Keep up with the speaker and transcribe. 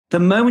The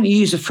moment you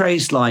use a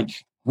phrase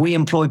like, we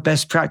employ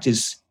best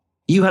practice,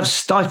 you have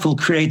stifled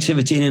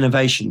creativity and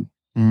innovation.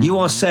 Mm-hmm. You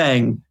are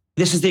saying,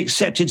 this is the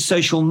accepted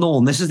social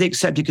norm. This is the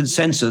accepted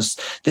consensus.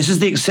 This is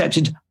the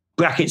accepted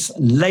brackets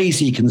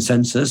lazy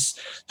consensus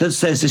that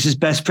says this is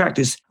best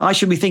practice. I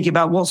should be thinking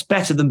about what's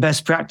better than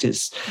best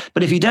practice.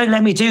 But if you don't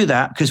let me do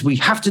that, because we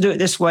have to do it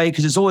this way,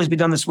 because it's always been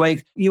done this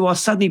way, you are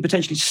suddenly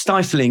potentially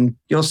stifling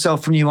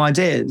yourself from new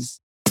ideas.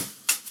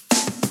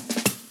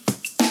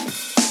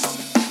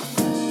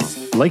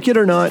 Like it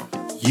or not,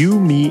 you,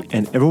 me,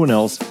 and everyone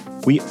else,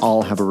 we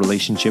all have a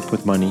relationship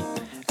with money.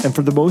 And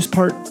for the most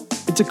part,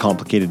 it's a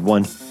complicated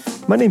one.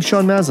 My name's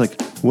Sean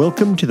Maslick.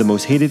 Welcome to the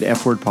Most Hated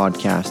F Word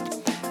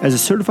podcast. As a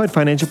certified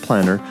financial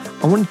planner,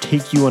 I want to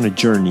take you on a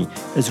journey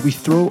as we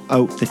throw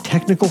out the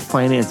technical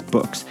finance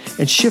books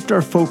and shift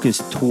our focus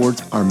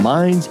towards our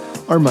minds,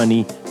 our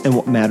money, and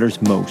what matters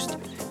most.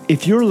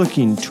 If you're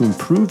looking to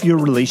improve your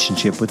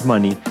relationship with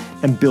money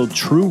and build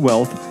true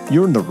wealth,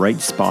 you're in the right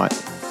spot.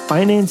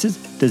 Finances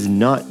does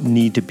not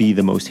need to be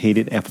the most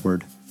hated F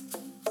word.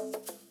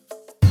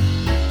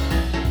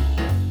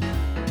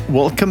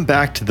 Welcome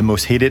back to the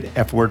Most Hated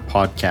F Word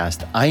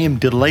podcast. I am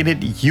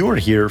delighted you are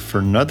here for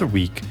another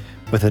week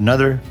with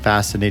another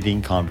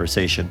fascinating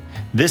conversation.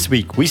 This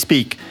week, we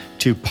speak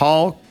to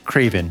Paul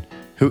Craven,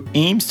 who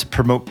aims to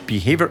promote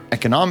behavioral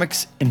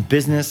economics in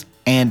business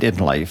and in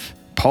life.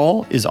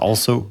 Paul is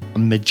also a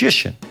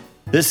magician.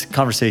 This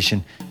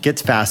conversation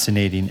gets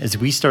fascinating as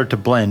we start to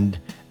blend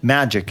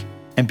magic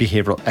and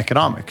behavioral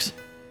economics.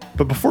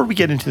 But before we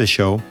get into the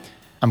show,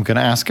 I'm going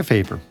to ask a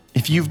favor.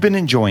 If you've been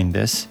enjoying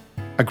this,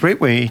 a great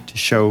way to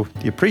show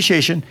the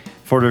appreciation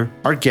for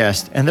our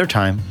guest and their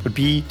time would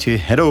be to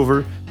head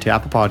over to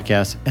Apple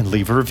Podcasts and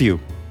leave a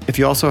review. If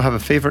you also have a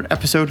favorite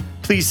episode,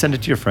 please send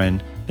it to your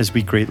friend, as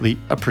we greatly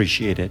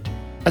appreciate it.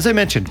 As I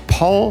mentioned,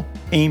 Paul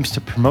aims to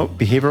promote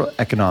behavioral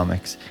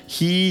economics.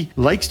 He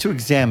likes to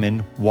examine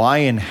why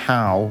and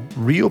how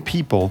real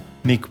people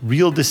make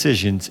real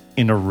decisions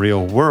in a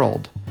real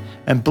world,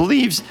 and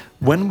believes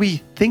when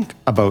we think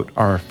about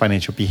our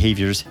financial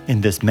behaviors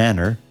in this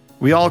manner,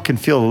 we all can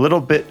feel a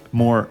little bit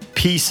more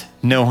peace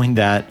knowing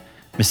that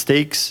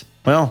mistakes,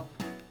 well,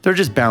 they're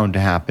just bound to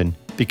happen,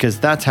 because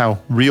that's how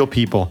real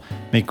people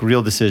make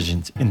real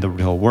decisions in the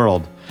real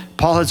world.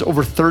 Paul has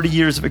over 30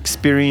 years of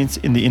experience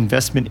in the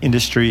investment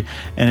industry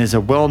and is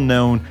a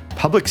well-known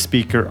public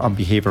speaker on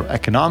behavioral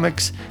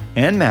economics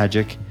and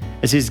magic,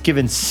 as he's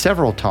given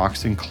several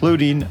talks,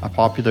 including a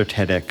popular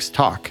TEDx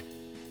talk.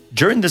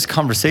 During this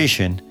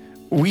conversation,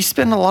 we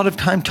spend a lot of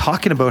time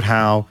talking about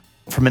how,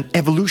 from an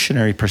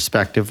evolutionary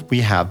perspective, we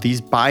have these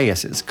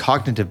biases,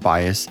 cognitive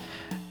bias,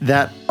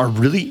 that are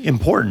really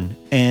important.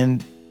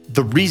 And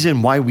the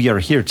reason why we are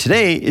here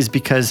today is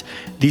because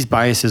these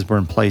biases were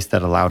in place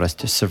that allowed us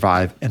to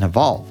survive and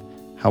evolve.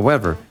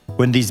 However,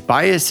 when these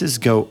biases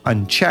go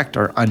unchecked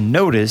or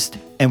unnoticed,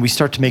 and we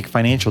start to make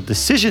financial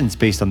decisions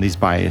based on these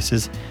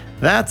biases,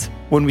 that's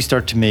when we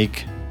start to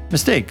make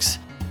mistakes.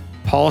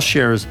 Paul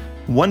shares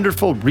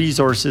wonderful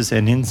resources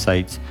and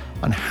insights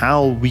on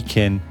how we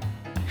can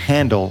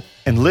handle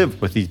and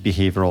live with these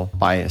behavioral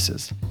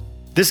biases.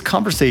 This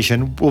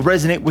conversation will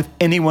resonate with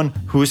anyone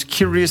who is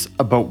curious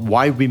about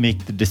why we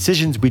make the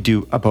decisions we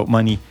do about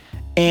money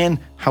and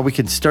how we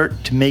can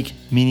start to make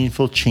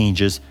meaningful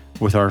changes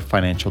with our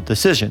financial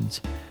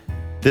decisions.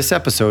 This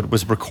episode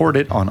was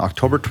recorded on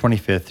October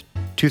 25th,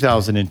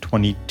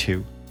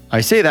 2022. I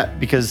say that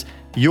because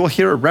you'll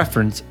hear a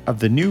reference of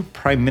the new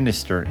Prime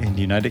Minister in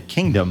the United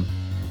Kingdom,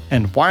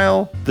 and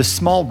while the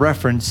small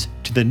reference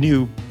to the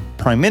new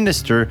Prime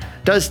Minister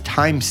does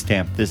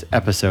timestamp this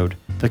episode,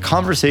 the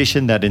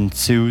conversation that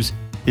ensues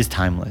is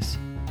timeless.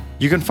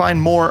 You can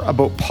find more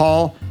about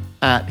Paul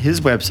at his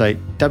website,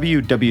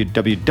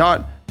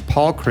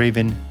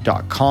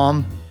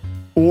 www.paulcraven.com,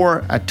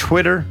 or at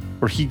Twitter,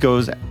 where he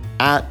goes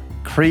at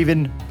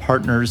Craven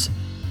Partners.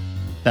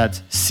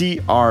 That's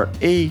CRAVEN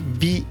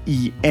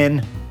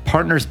Partners,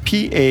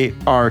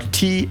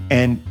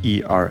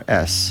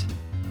 PARTNERS.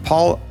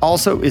 Paul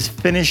also is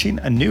finishing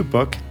a new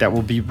book that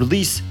will be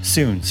released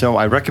soon, so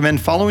I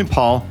recommend following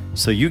Paul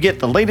so you get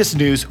the latest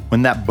news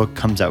when that book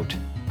comes out.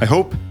 I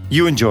hope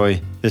you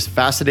enjoy this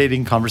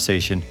fascinating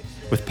conversation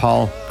with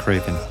Paul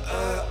Craven.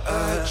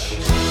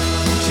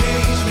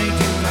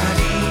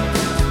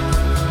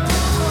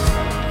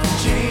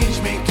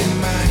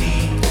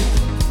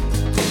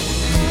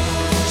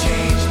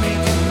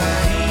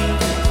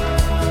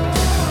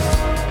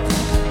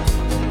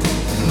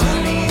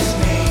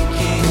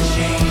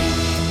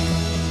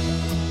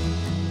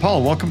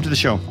 Paul, welcome to the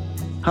show.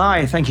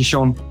 Hi, thank you,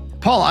 Sean.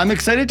 Paul, I'm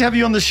excited to have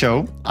you on the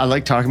show. I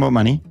like talking about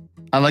money.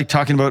 I like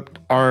talking about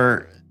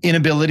our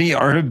inability,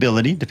 our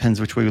ability,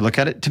 depends which way we look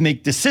at it, to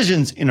make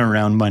decisions in and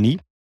around money.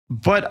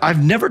 But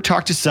I've never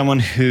talked to someone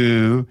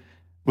who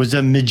was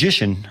a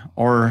magician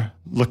or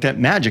looked at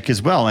magic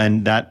as well.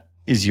 And that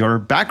is your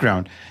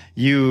background.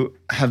 You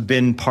have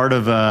been part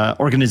of an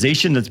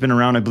organization that's been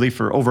around, I believe,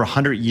 for over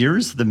 100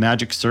 years, the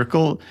Magic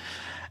Circle.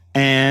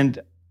 And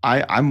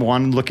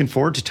I'm looking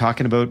forward to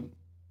talking about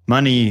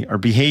money or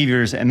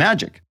behaviors and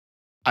magic.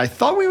 I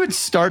thought we would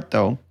start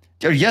though.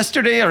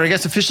 Yesterday, or I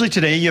guess officially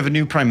today, you have a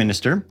new prime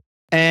minister.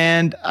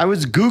 And I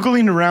was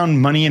Googling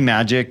around money and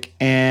magic,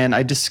 and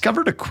I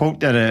discovered a quote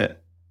that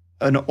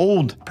an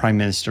old prime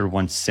minister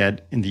once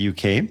said in the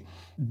UK.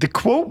 The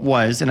quote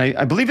was, and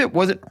I believe it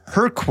wasn't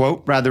her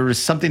quote, rather it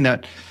was something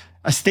that,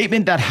 a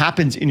statement that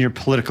happens in your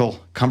political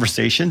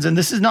conversations. And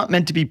this is not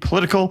meant to be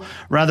political.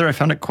 Rather, I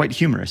found it quite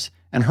humorous.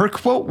 And her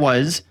quote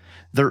was,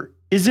 "There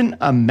isn't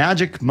a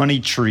magic money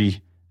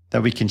tree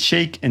that we can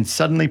shake and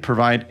suddenly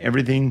provide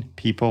everything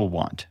people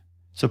want."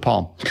 So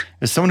Paul,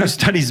 as someone who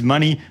studies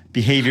money,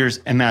 behaviors,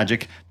 and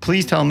magic,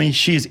 please tell me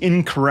she is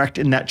incorrect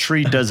and that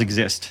tree does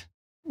exist.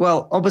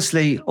 Well,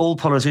 obviously, all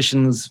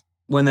politicians,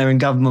 when they're in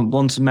government,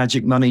 want a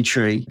magic money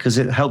tree because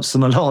it helps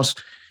them a lot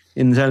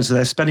in terms of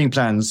their spending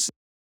plans.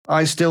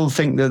 I still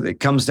think that it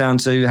comes down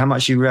to how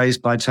much you raise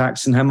by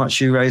tax and how much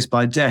you raise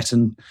by debt.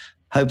 And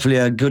hopefully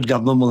a good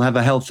government will have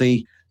a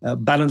healthy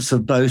balance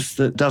of both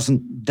that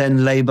doesn't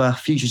then labour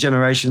future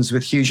generations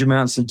with huge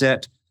amounts of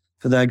debt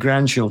for their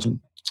grandchildren.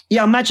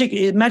 Yeah, magic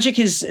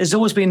has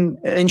always been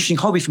an interesting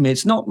hobby for me.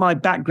 It's not my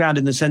background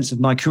in the sense of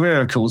my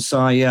career, of course.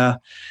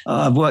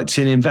 I've worked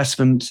in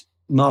investment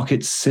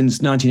markets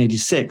since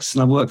 1986,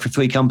 and I've worked for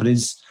 3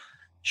 companies,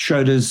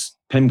 Schroders,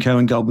 PIMCO,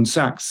 and Goldman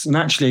Sachs. And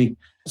actually,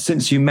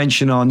 since you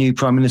mentioned our new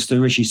Prime Minister,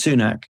 Rishi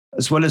Sunak,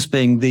 as well as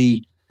being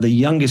the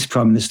youngest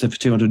Prime Minister for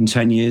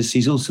 210 years,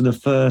 he's also the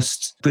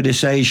first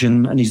British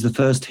Asian, and he's the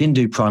first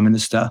Hindu Prime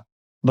Minister.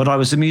 But I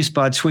was amused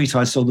by a tweet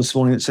I saw this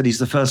morning that said he's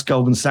the first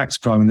Goldman Sachs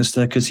Prime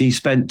Minister because he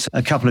spent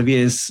a couple of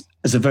years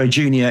as a very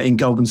junior in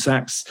Goldman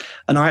Sachs.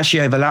 And I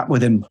actually overlapped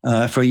with him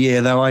for a year,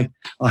 though I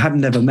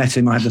hadn't ever met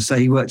him. I have to say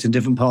he worked in a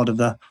different part of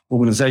the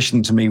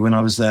organization to me when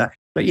I was there.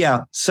 But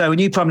yeah, so a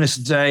new Prime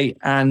Minister today,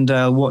 and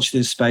watch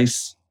this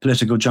space,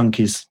 political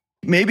junkies.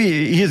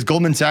 Maybe his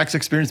Goldman Sachs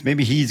experience,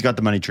 maybe he's got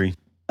the money tree.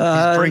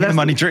 He's bringing the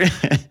money tree.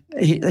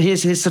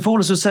 His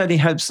supporters will certainly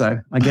hope so.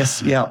 I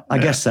guess, yeah, I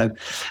guess so.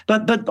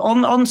 But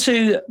on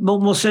to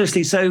more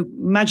seriously. So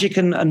magic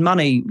and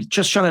money,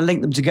 just trying to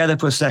link them together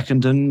for a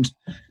second and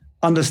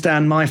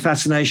understand my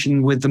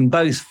fascination with them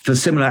both for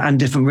similar and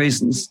different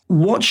reasons.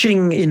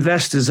 Watching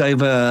investors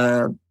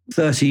over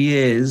 30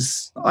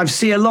 years, I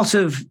see a lot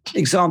of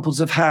examples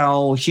of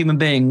how human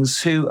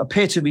beings who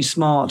appear to be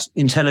smart,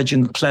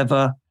 intelligent,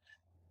 clever,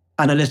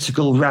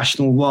 analytical,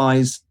 rational,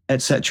 wise,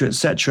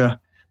 etc.,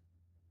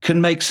 can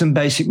make some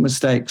basic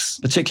mistakes,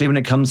 particularly when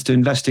it comes to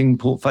investing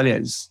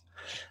portfolios.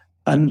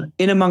 And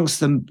in amongst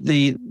them,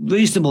 the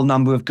reasonable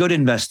number of good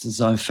investors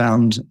I've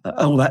found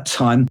all that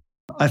time,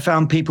 I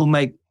found people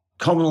make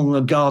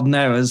common garden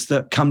errors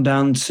that come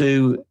down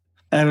to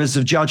errors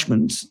of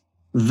judgment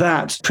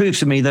that prove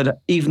to me that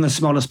even the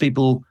smartest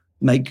people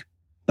make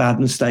bad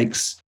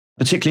mistakes,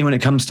 particularly when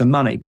it comes to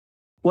money.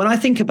 When I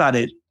think about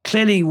it,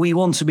 clearly we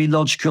want to be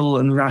logical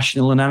and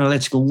rational and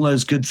analytical, all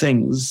those good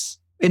things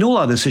in all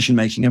our decision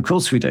making. Of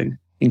course we do,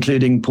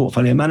 including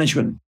portfolio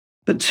management.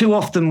 But too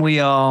often we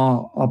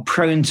are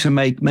prone to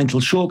make mental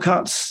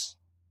shortcuts.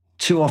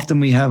 Too often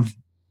we have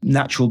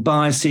natural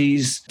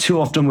biases. Too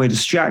often we're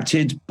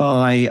distracted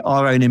by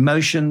our own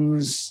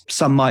emotions.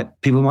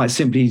 People might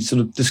simply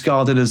sort of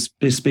discard it as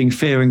being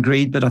fear and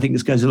greed, but I think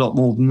this goes a lot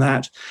more than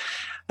that.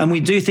 And we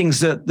do things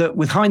that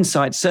with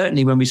hindsight,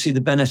 certainly when we see the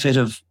benefit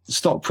of the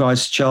stock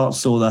price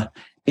charts or the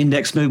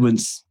index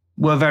movements,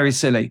 were very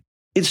silly.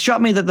 It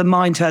struck me that the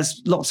mind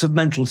has lots of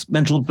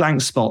mental blank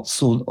spots.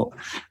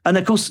 And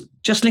of course,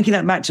 just linking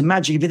that back to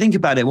magic, if you think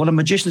about it, what a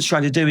magician's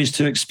trying to do is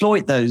to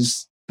exploit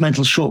those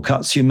mental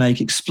shortcuts you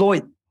make,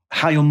 exploit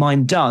how your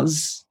mind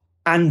does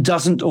and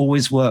doesn't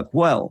always work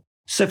well.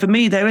 So for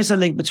me, there is a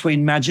link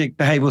between magic,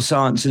 behavioral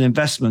science, and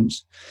investment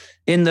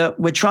in that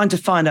we're trying to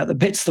find out the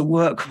bits that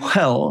work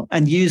well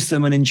and use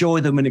them and enjoy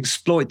them and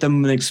exploit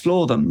them and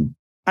explore them.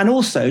 And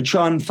also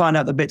try and find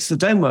out the bits that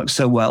don't work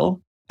so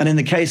well. And in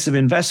the case of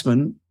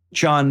investment,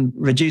 try and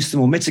reduce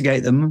them or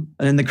mitigate them.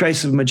 And in the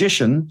case of a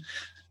magician,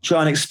 try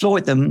and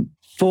exploit them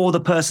for the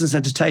person's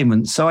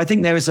entertainment. So I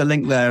think there is a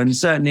link there. And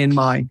certainly in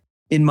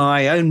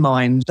my own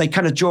mind, they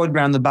kind of join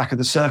around the back of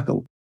the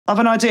circle. I have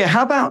an idea.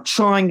 How about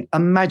trying a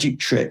magic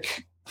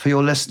trick for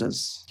your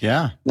listeners?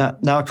 Yeah.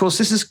 Now, of course,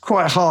 this is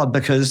quite hard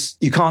because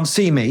you can't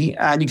see me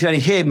and you can only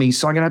hear me.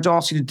 So I'm going to have to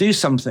ask you to do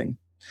something.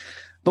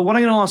 But what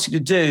I'm going to ask you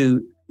to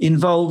do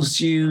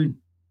involves you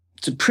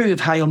to prove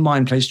how your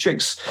mind plays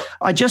tricks.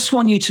 I just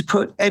want you to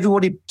put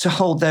everybody to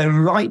hold their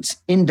right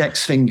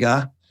index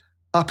finger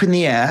up in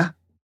the air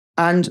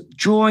and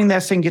drawing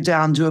their finger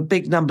down to a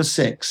big number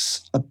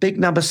 6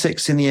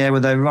 in the air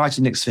with their right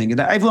index finger.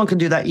 Now, everyone can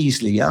do that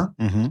easily, yeah?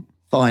 Mm-hmm.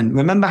 Fine.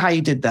 Remember how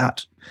you did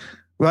that.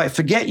 Right,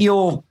 forget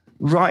your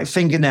right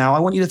finger now. I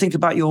want you to think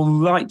about your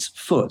right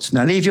foot.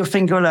 Now, leave your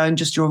finger alone,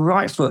 just your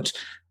right foot.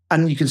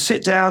 And you can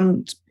sit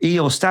down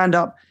or stand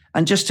up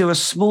and just do a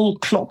small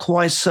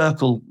clockwise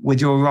circle with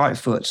your right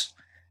foot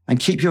and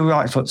keep your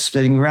right foot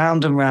spinning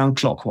round and round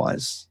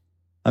clockwise.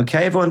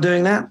 Okay, everyone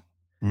doing that?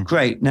 Mm.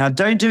 Great. Now,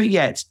 don't do it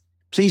yet.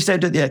 Please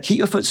don't do it yet. Keep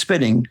your foot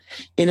spinning.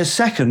 In a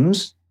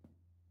second,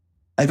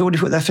 everybody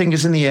put their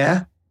fingers in the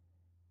air.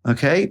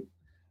 Okay.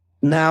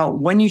 Now,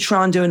 when you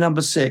try and do a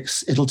number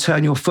 6, it'll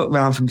turn your foot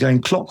round from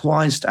going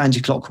clockwise to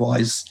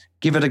anti-clockwise.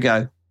 Give it a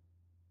go.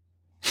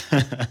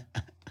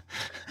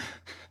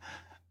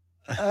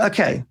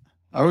 Okay.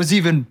 I was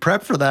even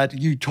prepped for that.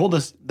 You told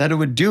us that it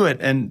would do it,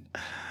 and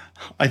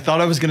I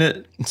thought I was going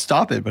to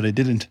stop it, but I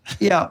didn't.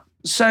 Yeah.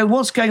 So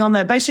what's going on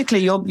there?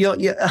 Basically, I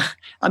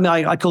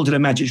called it a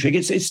magic trick.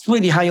 It's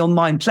really how your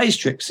mind plays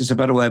tricks is a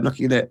better way of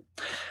looking at it.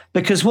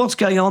 Because what's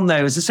going on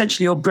there is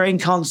essentially your brain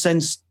can't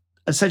sense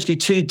essentially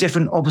 2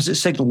 different opposite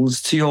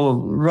signals to your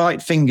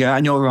right finger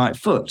and your right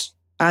foot.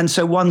 And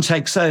so one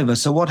takes over.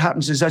 So what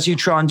happens is as you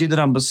try and do the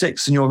number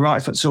 6 and your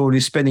right foot's already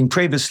spinning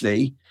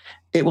previously,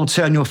 it will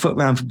turn your foot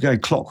round from going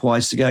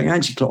clockwise to going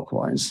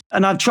anti-clockwise.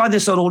 And I've tried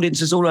this on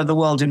audiences all over the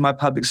world in my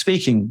public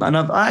speaking. And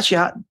I've actually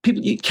had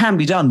people, it can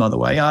be done, by the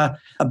way. A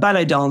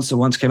ballet dancer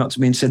once came up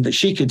to me and said that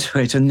she could do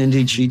it, and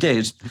indeed she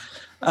did.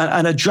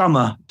 And a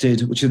drummer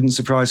did, which didn't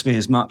surprise me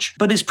as much.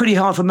 But it's pretty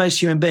hard for most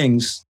human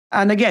beings.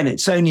 And again,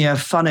 it's only a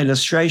fun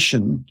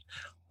illustration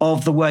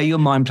of the way your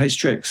mind plays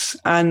tricks.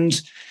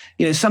 And,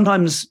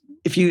 sometimes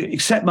if you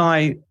accept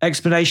my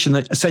explanation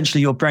that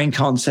essentially your brain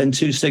can't send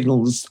 2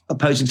 signals,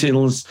 opposing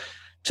signals,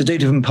 to do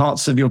different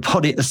parts of your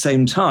body at the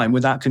same time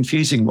without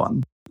confusing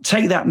one,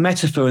 take that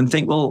metaphor and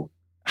think, well,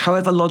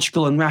 however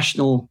logical and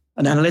rational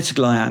and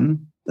analytical I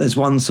am, there's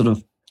one sort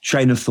of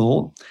train of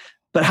thought.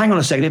 But hang on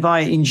a second, if I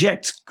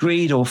inject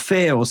greed or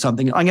fear or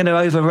something, I'm going to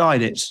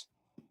override it.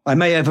 I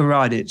may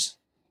override it.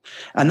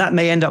 And that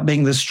may end up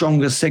being the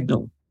strongest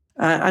signal.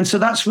 And so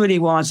that's really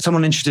why, as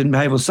someone interested in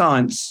behavioral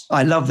science,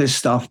 I love this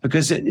stuff,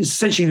 because it's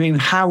essentially mean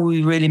how are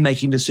we really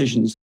making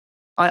decisions.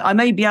 I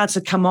may be able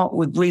to come up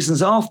with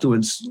reasons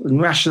afterwards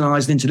and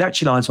rationalize and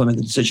intellectualize why I made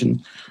the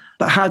decision,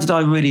 but how did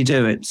I really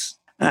do it?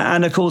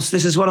 And of course,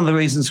 this is one of the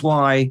reasons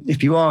why,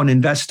 if you are an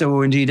investor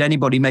or indeed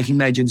anybody making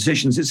major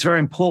decisions, it's very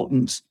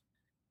important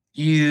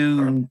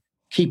you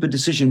keep a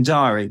decision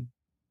diary.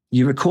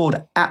 You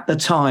record at the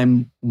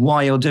time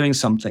why you're doing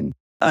something.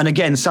 And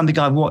again, something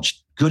I've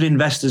watched good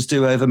investors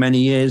do over many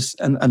years,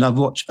 and I've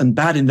watched, and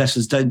bad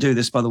investors don't do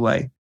this, by the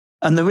way.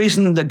 And the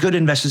reason that good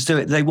investors do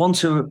it, they want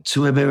to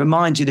be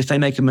reminded if they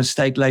make a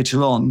mistake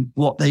later on,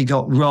 what they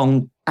got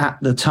wrong at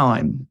the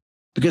time.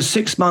 Because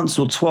 6 months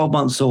or 12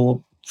 months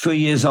or 3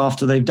 years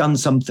after they've done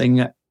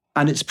something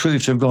and it's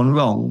proved to have gone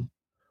wrong,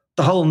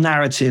 the whole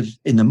narrative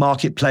in the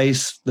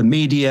marketplace, the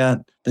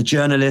media, the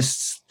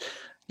journalists,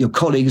 your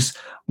colleagues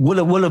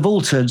will have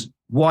altered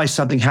why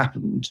something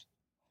happened.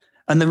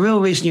 And the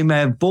real reason you may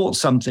have bought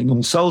something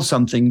or sold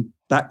something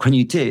back when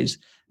you did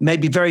may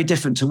be very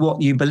different to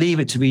what you believe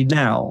it to be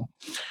now.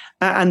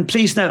 And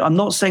please note, I'm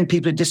not saying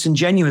people are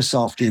disingenuous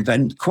after the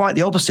event. Quite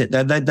the opposite.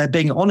 They're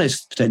being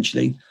honest,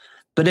 potentially.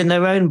 But in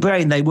their own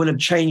brain, they will have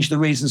changed the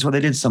reasons why they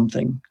did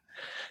something.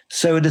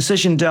 So a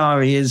decision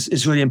diary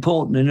is really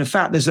important. And in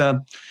fact, there's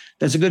a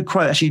good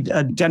quote, actually,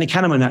 Danny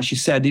Kahneman actually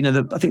said, I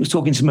think he was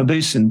talking to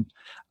Mabusson,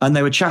 and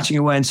they were chatting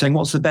away and saying,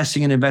 what's the best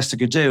thing an investor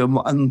could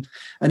do? And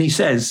he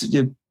says,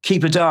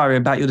 keep a diary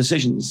about your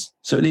decisions.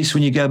 So at least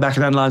when you go back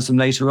and analyze them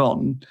later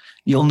on,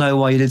 you'll know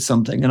why you did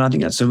something. And I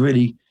think that's a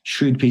really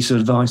shrewd piece of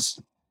advice.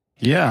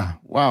 Yeah.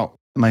 Wow.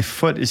 My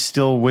foot is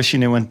still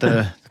wishing it went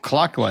the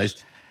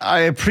clockwise. I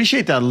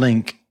appreciate that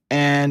link.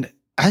 And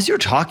as you're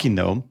talking,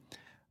 though,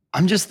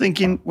 I'm just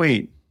thinking,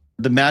 wait,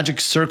 the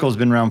magic circle has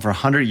been around for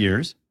 100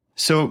 years.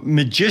 So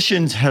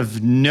magicians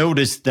have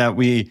noticed that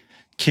we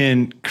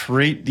can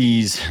create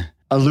these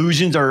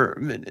illusions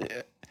or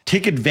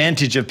take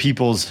advantage of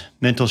people's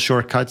mental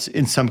shortcuts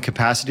in some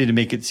capacity to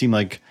make it seem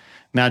like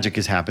magic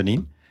is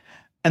happening.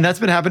 And that's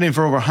been happening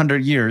for over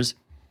 100 years.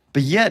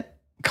 But yet,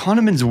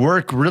 Kahneman's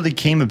work really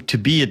came to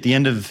be at the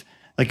end of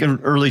like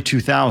early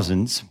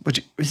 2000s,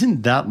 which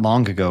isn't that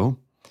long ago.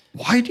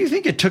 Why do you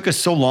think it took us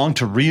so long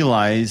to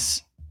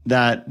realize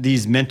that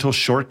these mental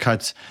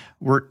shortcuts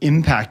were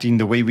impacting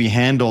the way we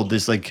handled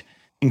this like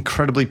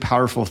incredibly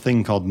powerful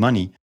thing called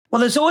money? Well,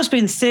 there's always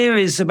been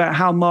theories about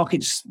how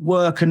markets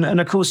work. And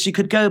of course, you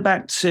could go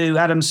back to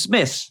Adam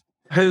Smith,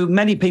 who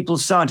many people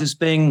cite as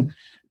being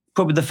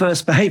probably the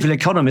first behavioral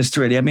economist,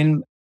 really. I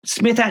mean,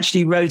 Smith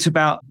actually wrote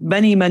about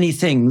many, many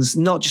things,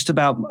 not just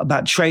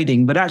about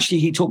trading, but actually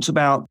he talks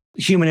about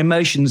human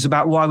emotions,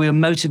 about why we are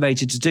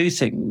motivated to do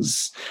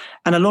things.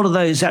 And a lot of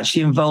those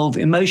actually involve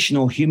emotion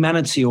or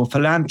humanity or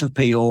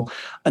philanthropy.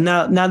 And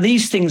now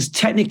these things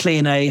technically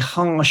in a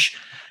harsh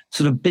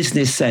sort of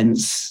business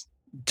sense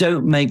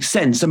don't make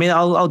sense. I mean,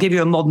 I'll give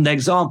you a modern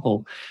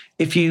example.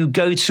 If you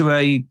go to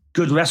a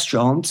good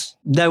restaurant,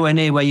 nowhere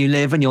near where you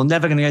live, and you're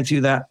never going to go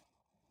to that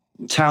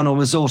town or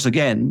resort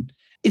again,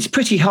 it's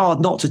pretty hard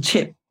not to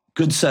tip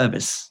good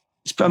service.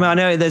 I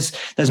know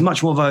there's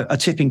much more of a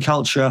tipping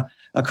culture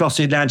across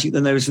the Atlantic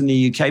than there is in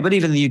the UK, but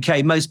even in the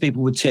UK, most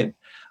people would tip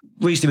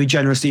reasonably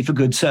generously for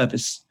good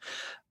service.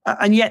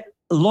 And yet,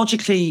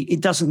 logically,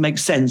 it doesn't make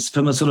sense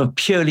from a sort of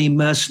purely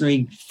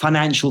mercenary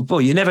financial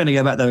point. You're never going to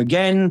go back there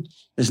again.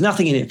 There's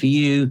nothing in it for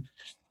you,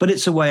 but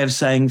it's a way of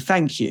saying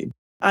thank you.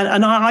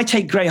 And I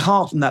take great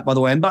heart from that, by the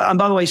way. And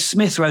by the way,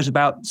 Smith wrote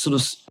about sort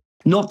of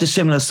not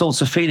dissimilar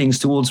sorts of feelings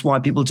towards why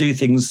people do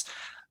things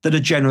that are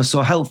generous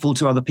or helpful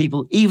to other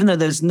people, even though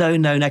there's no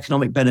known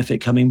economic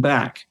benefit coming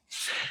back.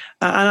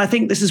 And I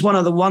think this is one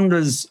of the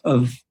wonders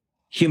of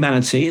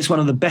humanity. It's one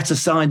of the better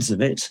sides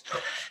of it,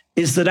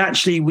 is that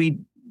actually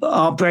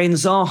our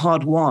brains are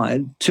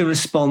hardwired to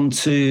respond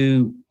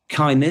to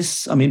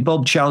kindness. I mean,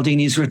 Bob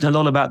Cialdini's written a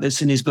lot about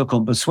this in his book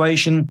on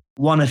persuasion.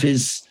 One of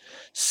his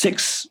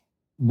 6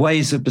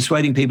 ways of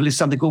persuading people is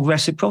something called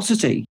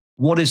reciprocity.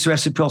 What is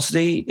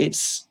reciprocity?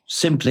 It's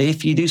simply,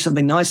 if you do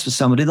something nice for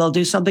somebody, they'll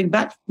do something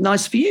back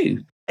nice for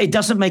you. It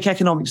doesn't make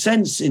economic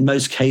sense in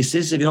most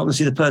cases if you're not going to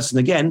see the person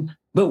again,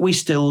 but we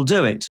still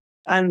do it.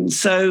 And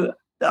so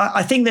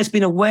I think there's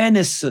been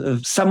awareness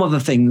of some of the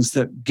things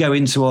that go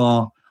into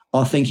our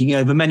thinking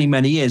over many,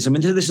 many years. I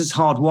mean, this is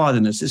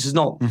hardwiredness. This is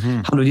not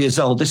 100 years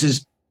old. This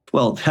is,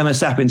 Homo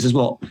sapiens is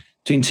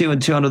between 2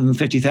 and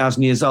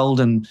 250,000 years old.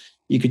 And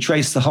you could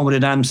trace the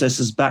hominid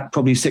ancestors back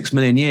probably 6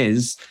 million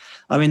years.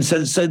 I mean,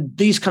 so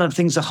these kind of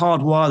things are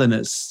hardwired in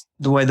us,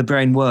 the way the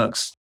brain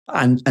works,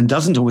 and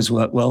doesn't always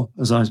work well,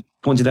 as I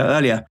pointed out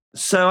earlier.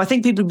 So I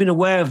think people have been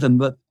aware of them,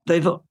 but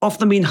they've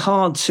often been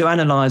hard to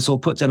analyze or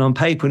put down on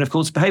paper. And of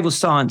course, behavioral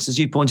science, as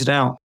you pointed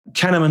out,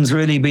 Kahneman's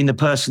really been the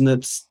person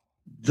that's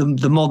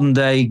the modern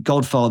day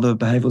godfather of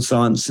behavioral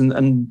science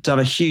and done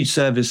a huge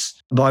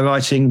service by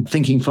writing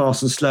Thinking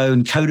Fast and Slow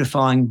and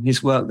codifying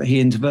his work that he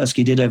and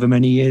Tversky did over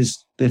many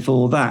years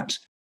before that.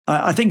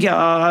 I think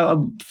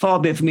far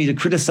be it for me to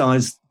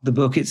criticize the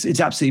book. It's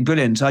absolutely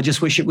brilliant. I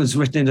just wish it was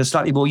written in a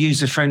slightly more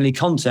user-friendly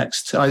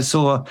context. I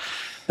saw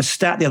a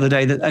stat the other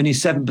day that only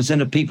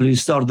 7% of people who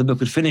started the book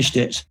had finished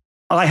it.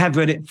 I have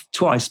read it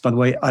twice, by the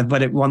way. I've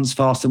read it once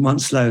fast and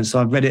once slow.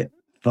 So I've read it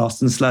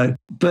fast and slow.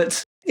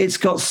 But it's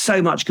got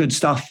so much good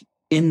stuff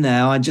in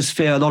there. I just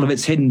fear a lot of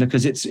it's hidden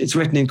because it's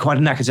written in quite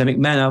an academic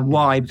manner.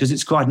 Why? Because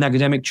it's quite an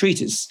academic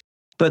treatise.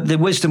 But the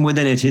wisdom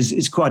within it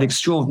is quite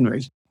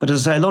extraordinary. But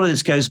as I say, a lot of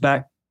this goes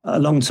back a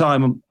long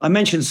time. I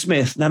mentioned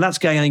Smith. Now that's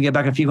going to go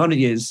back a few hundred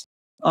years.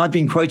 I've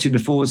been quoted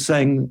before as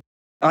saying,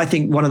 I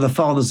think one of the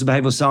fathers of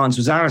behavioral science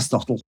was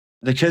Aristotle,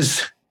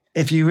 because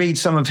if you read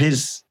some of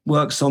his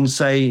works on,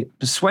 say,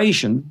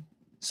 persuasion,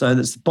 so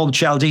that's Bob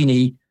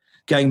Cialdini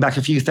going back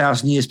a few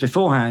thousand years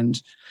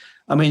beforehand,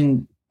 I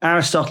mean,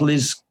 Aristotle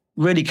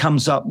really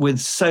comes up with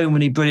so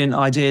many brilliant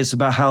ideas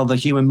about how the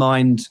human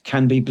mind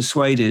can be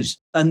persuaded.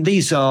 And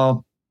these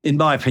are, in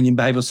my opinion,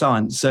 behavioral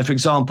science. So, for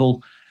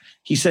example,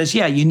 he says,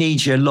 you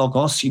need your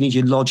logos, you need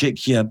your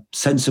logic, your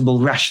sensible,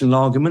 rational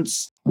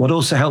arguments. What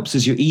also helps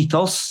is your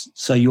ethos,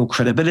 so your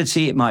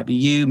credibility. It might be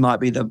you, might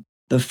be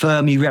the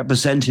firm you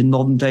represent in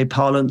modern day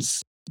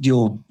parlance,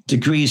 your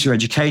degrees, your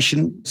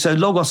education. So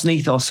logos and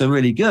ethos are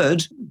really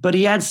good, but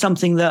he adds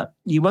something that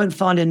you won't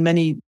find in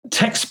many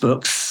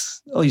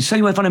textbooks, or you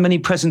certainly won't find in many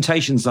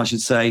presentations, I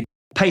should say,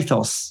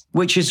 pathos,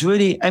 which is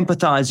really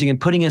empathizing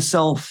and putting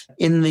yourself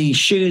in the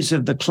shoes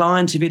of the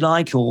client, if you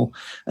like,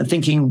 and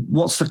thinking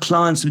what's the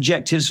client's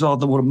objectives rather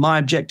than what my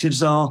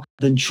objectives are,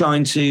 than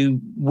trying to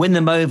win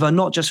them over,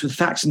 not just with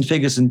facts and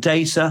figures and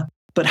data,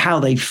 but how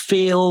they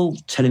feel,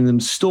 telling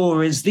them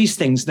stories, these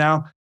things.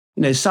 Now,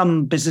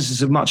 some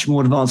businesses are much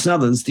more advanced than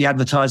others. The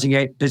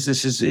advertising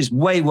business is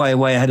way, way,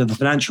 way ahead of the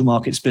financial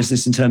markets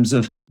business in terms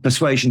of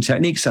persuasion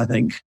techniques, I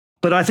think.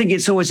 But I think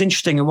it's always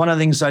interesting. And one of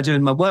the things I do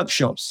in my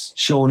workshops,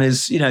 Sean,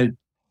 is,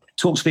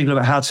 talk to people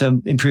about how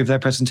to improve their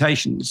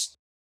presentations.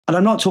 And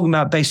I'm not talking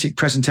about basic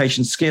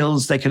presentation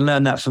skills. They can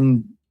learn that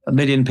from a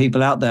million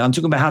people out there. I'm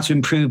talking about how to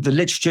improve the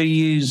literature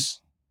you use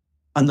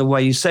and the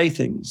way you say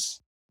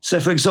things. So,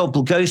 for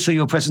example, go through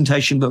your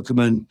presentation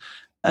document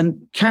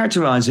and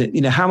characterize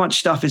it. How much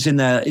stuff is in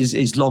there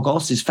is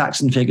logos, is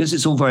facts and figures.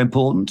 It's all very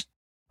important.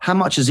 How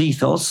much is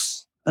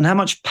ethos and how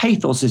much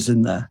pathos is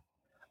in there?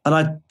 And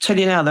I tell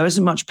you now, there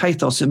isn't much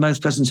pathos in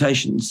most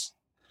presentations.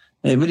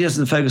 It really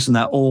doesn't focus on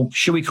that. Or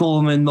should we call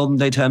them in modern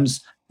day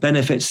terms,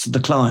 benefits to the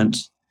client?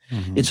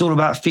 Mm-hmm. It's all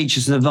about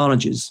features and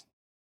advantages.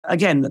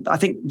 Again, I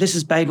think this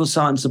is behavioral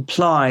science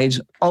applied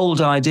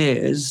old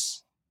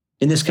ideas,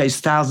 in this case,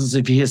 thousands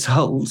of years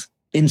old,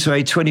 into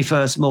a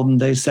 21st modern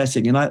day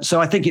setting. And so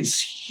I think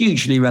it's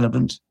hugely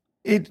relevant.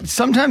 It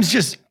sometimes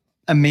just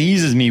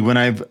amazes me when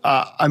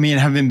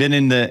having been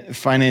in the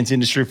finance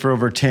industry for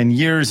over 10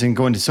 years and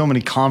going to so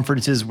many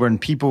conferences when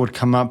people would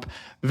come up,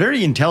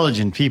 very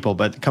intelligent people,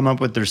 but come up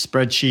with their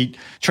spreadsheet,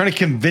 trying to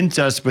convince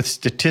us with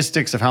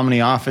statistics of how many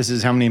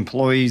offices, how many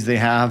employees they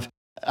have,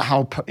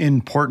 how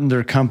important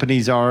their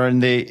companies are,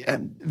 and they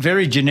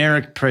very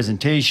generic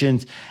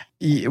presentations.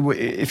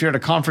 If you're at a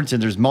conference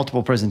and there's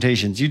multiple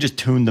presentations, you just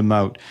tune them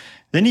out.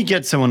 Then you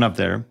get someone up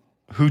there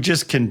who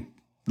just can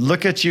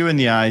look at you in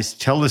the eyes,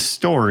 tell a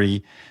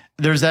story.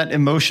 There's that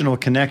emotional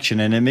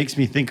connection. And it makes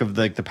me think of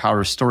the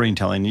power of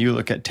storytelling. You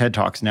look at TED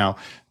Talks now,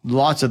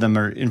 lots of them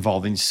are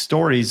involving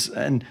stories.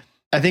 And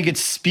I think it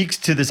speaks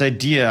to this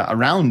idea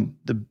around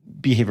the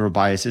behavioral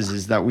biases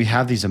is that we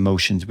have these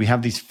emotions, we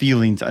have these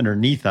feelings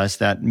underneath us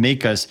that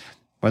make us,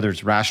 whether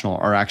it's rational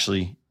or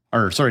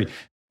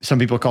some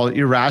people call it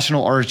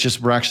irrational, or it's just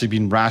we're actually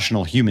being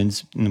rational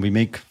humans and we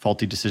make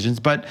faulty decisions.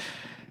 But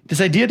this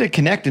idea to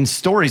connect in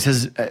stories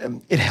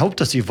it helped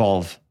us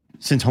evolve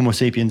since Homo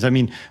sapiens. I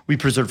mean, we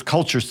preserve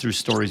cultures through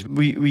stories.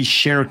 We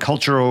share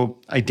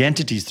cultural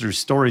identities through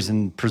stories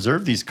and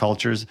preserve these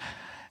cultures.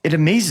 It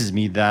amazes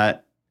me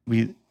that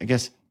we, I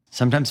guess,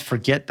 sometimes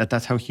forget that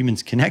that's how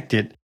humans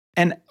connected.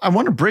 And I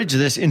want to bridge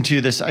this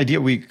into this idea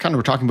we kind of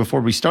were talking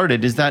before we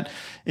started, is that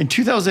in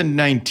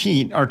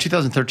 2013,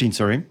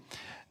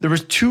 there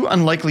was two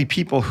unlikely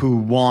people who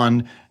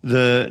won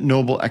the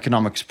Nobel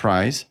Economics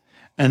Prize,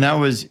 and that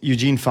was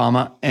Eugene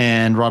Fama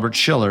and Robert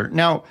Shiller.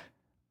 Now,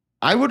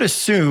 I would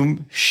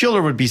assume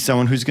Shiller would be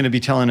someone who's going to be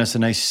telling us a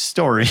nice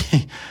story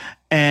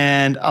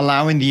and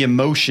allowing the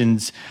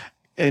emotions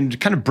and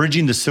kind of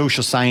bridging the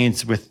social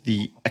science with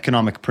the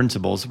economic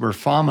principles, where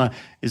Fama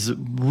is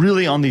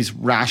really on these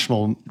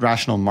rational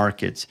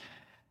markets.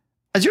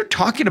 As you're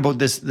talking about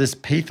this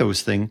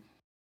pathos thing,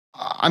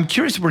 I'm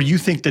curious where you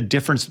think the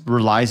difference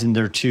relies in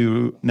their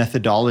two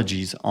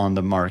methodologies on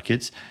the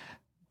markets.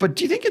 But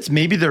do you think it's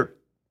maybe their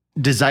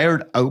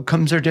desired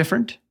outcomes are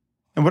different?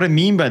 And what I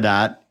mean by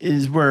that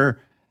is where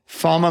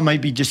Fama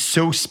might be just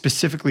so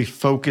specifically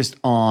focused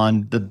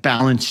on the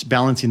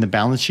balancing the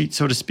balance sheet,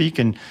 so to speak,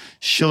 and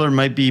Shiller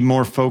might be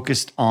more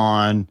focused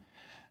on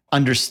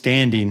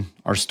understanding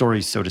our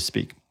stories, so to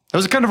speak. That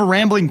was kind of a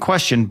rambling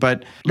question,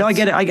 but no, I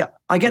get it.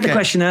 I get the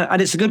question,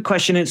 and it's a good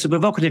question. It's a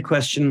provocative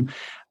question,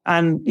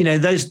 and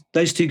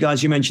those two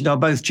guys you mentioned are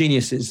both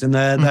geniuses, and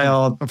they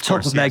are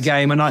top of their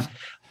game. And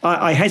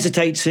I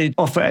hesitate to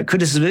offer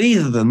criticism of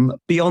either of them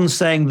beyond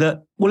saying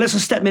that, well,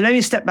 let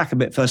me step back a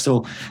bit, first of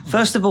all.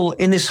 First of all,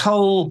 in this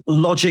whole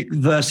logic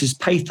versus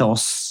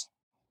pathos,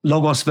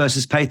 logos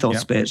versus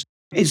pathos bit,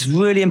 it's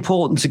really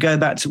important to go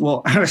back to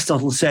what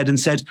Aristotle said and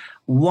said,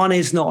 one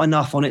is not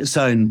enough on its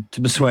own to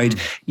persuade.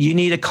 You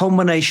need a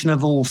combination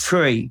of all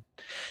three.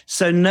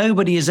 So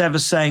nobody is ever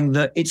saying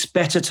that it's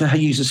better to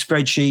use a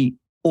spreadsheet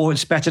or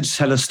it's better to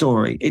tell a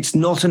story. It's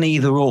not an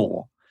either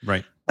or.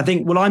 Right. I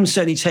think what I'm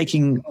certainly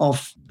taking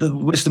off the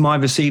wisdom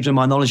I've received and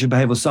my knowledge of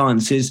behavioral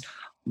science is,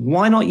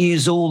 why not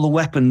use all the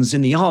weapons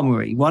in the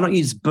armory? Why not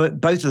use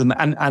both of them,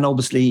 and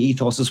obviously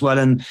ethos as well,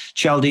 and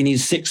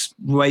Cialdini's 6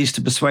 ways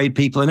to persuade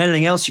people, and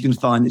anything else you can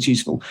find that's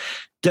useful.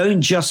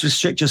 Don't just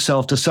restrict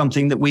yourself to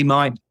something that we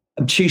might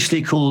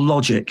obtusely call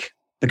logic,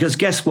 because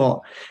guess what?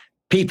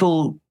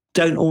 People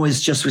don't always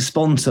just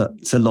respond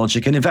to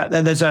logic. And in fact,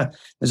 there's a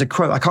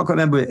quote, I can't quite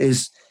remember it,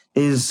 is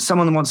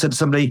someone once said to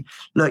somebody,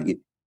 look,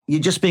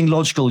 you're just being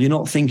logical, you're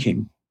not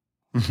thinking.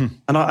 Mm-hmm.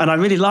 And I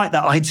really like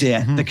that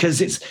idea,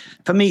 because it's,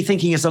 for me,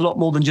 thinking is a lot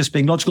more than just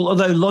being logical,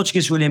 although logic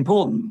is really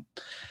important.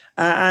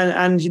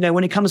 And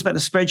when it comes back to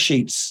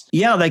spreadsheets,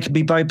 they can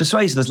be very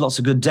persuasive. There's lots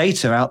of good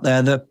data out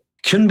there that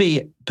can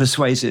be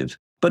persuasive.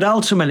 But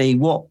ultimately,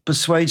 what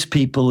persuades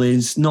people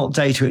is not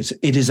data,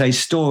 it is a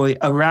story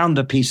around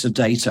a piece of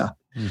data.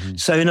 Mm-hmm.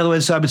 So in other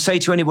words, I would say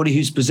to anybody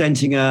who's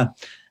presenting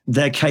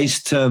their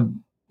case to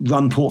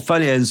run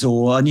portfolios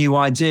or a new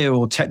idea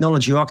or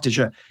technology or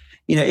architecture,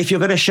 if you're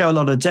going to show a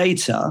lot of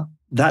data,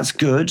 that's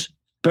good.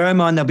 Bear in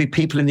mind, there'll be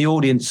people in the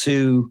audience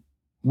who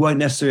won't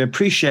necessarily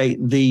appreciate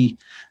the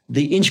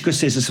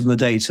intricacies of some of the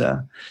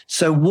data.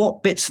 So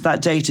what bits of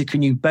that data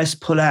can you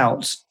best pull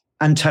out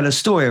and tell a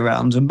story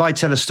around? And by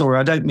tell a story,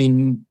 I don't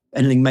mean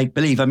anything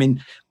make-believe. I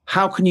mean,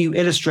 how can you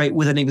illustrate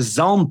with an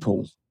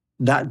example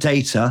that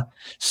data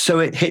so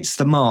it hits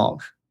the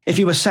mark? If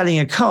you were selling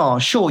a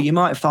car, sure, you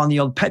might find the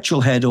odd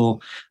petrol head or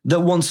that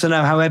wants to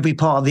know how every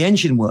part of the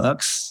engine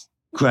works.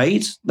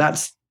 Great.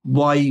 That's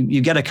why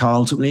you get a car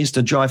ultimately, is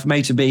to drive from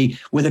A to B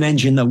with an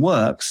engine that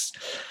works.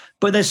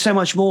 But there's so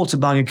much more to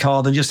buying a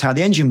car than just how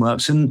the engine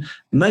works. And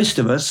most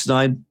of us, and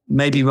I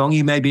may be wrong,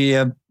 you maybe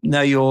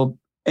know your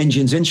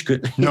engine's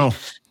intricate. No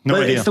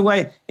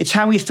idea. It's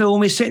how we feel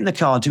when we sit in the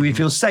car. Do we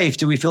feel safe?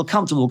 Do we feel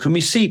comfortable? Can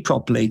we see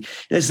properly?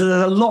 There's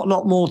a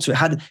lot more to it.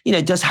 How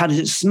does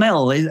it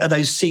smell? Are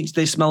those seats,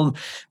 they smell,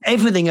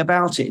 everything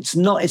about it.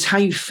 It's how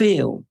you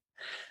feel.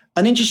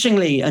 And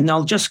interestingly, and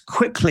I'll just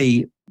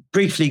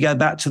briefly go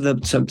back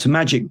to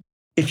magic.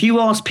 If you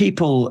ask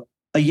people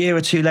a year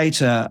or two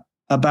later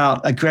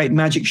about a great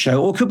magic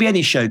show, or it could be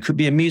any show, could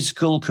be a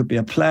musical, could be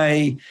a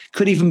play,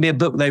 could even be a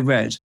book they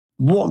read,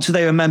 what do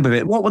they remember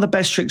it? What were the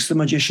best tricks the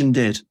magician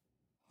did?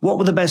 What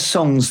were the best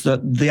songs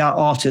that the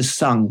artist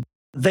sung?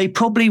 They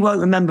probably won't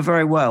remember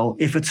very well,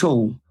 if at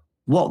all.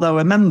 What they'll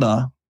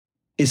remember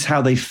is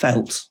how they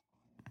felt.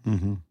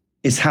 Mm-hmm.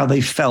 Is how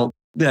they felt.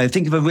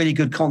 Think of a really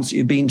good concert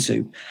you've been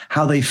to,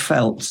 how they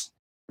felt.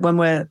 When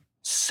we're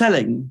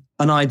selling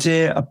an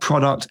idea, a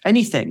product,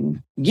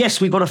 anything,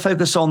 yes, we've got to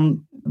focus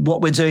on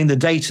what we're doing, the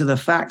data, the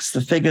facts, the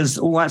figures,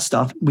 all that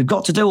stuff. We've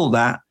got to do all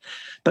that.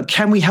 But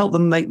can we help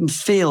them, make them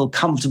feel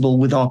comfortable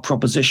with our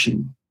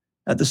proposition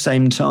at the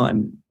same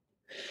time?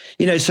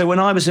 So when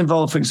I was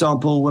involved, for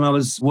example, when I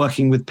was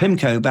working with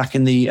PIMCO back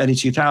in the early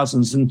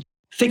 2000s, and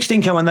fixed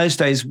income in those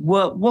days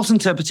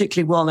wasn't a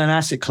particularly well-known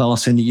asset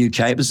class in the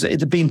UK. It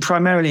had been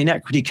primarily an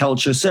equity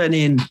culture,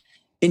 certainly in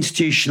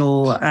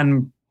institutional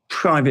and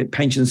private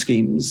pension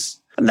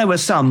schemes. And there were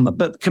some,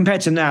 but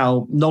compared to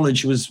now,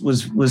 knowledge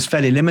was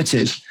fairly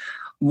limited.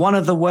 One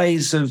of the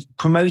ways of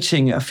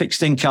promoting a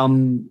fixed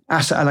income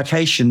asset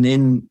allocation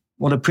in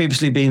what had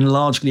previously been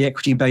largely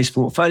equity-based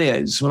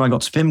portfolios when I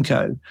got to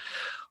PIMCO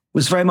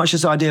was very much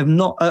this idea of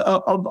not,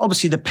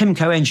 obviously the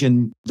PIMCO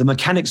engine, the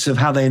mechanics of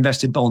how they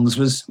invested bonds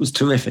was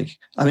terrific.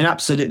 I mean,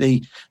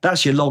 absolutely,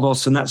 that's your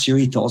logos and that's your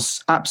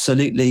ethos.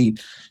 Absolutely,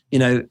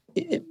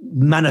 it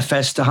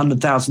manifest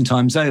 100,000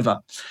 times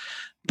over.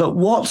 But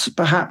what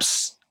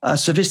perhaps a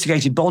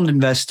sophisticated bond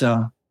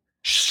investor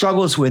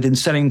struggles with in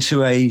selling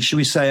to a, should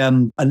we say,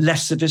 a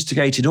less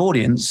sophisticated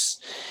audience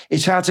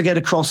is how to get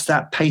across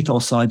that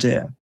pathos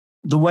idea.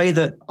 The way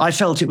that I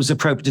felt it was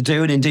appropriate to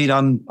do, and indeed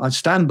I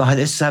stand by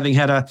this, having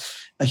had a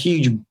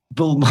huge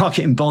bull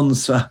market in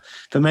bonds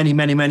for many,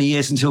 many, many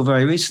years until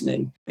very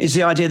recently, is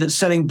the idea that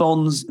selling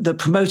bonds, that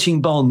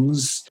promoting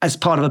bonds as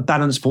part of a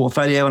balanced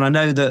portfolio. And I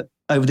know that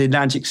over the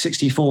Atlantic,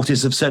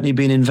 60/40s have certainly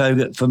been in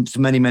vogue for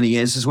many, many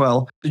years as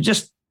well. But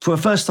just for a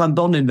first-time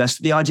bond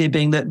investor, the idea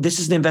being that this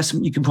is an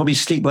investment you can probably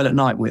sleep well at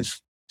night with.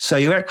 So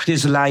your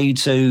equities allow you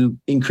to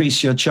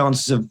increase your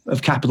chances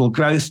of capital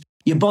growth.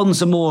 Your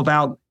bonds are more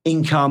about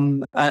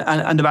income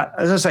and about,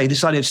 as I say,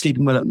 this idea of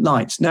sleeping well at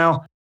night.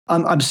 Now,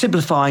 I'm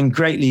simplifying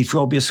greatly for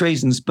obvious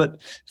reasons,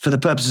 but for the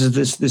purposes of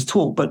this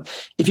talk. But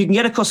if you can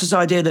get across this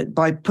idea that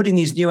by putting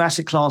these new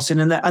asset class in,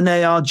 and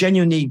they are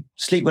genuinely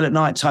sleep well at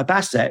night type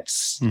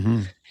assets,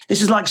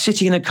 this is like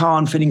sitting in a car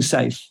and feeling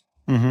safe.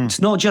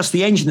 It's not just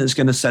the engine that's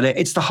going to sell it,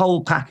 it's the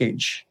whole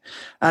package.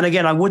 And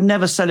again, I would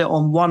never sell it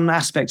on one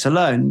aspect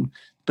alone,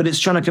 but it's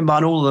trying to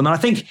combine all of them. And I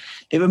think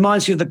it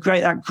reminds me of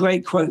that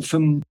great quote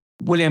from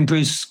William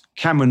Bruce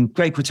Cameron,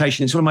 great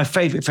quotation. It's one of my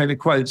favorite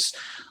quotes.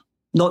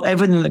 Not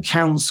everything that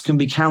counts can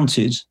be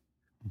counted,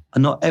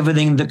 and not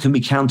everything that can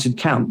be counted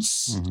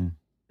counts.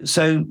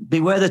 So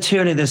beware the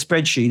tyranny of the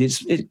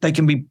spreadsheet. They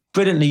can be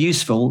brilliantly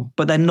useful,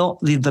 but they're not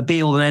the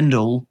be all and end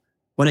all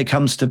when it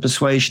comes to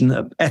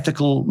persuasion,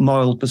 ethical,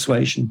 moral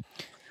persuasion.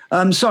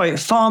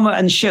 Farmer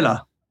and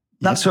Schiller.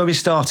 That's where we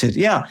started.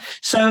 Yeah.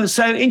 So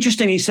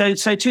interestingly, so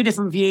two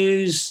different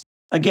views.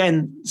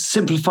 Again,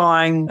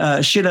 simplifying.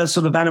 Schiller,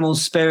 sort of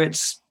animals,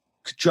 spirits,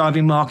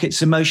 driving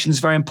markets, emotions,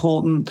 very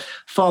important.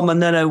 Farmer,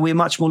 no, we're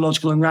much more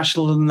logical and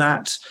rational than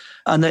that.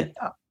 And that,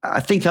 I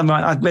think I'm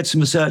right. I've read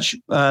some research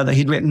that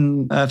he'd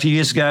written a few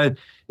years ago.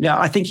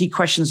 I think he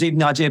questions even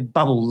the idea of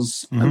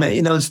bubbles. I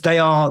mean, they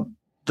are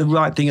the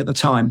right thing at the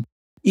time.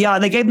 Yeah,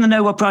 they gave them the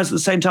Nobel Prize at the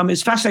same time.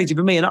 It's fascinating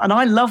for me. And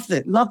I loved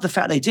the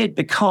fact they did,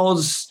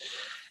 because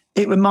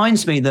it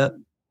reminds me that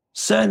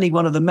certainly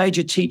one of the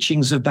major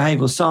teachings of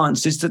behavioral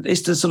science is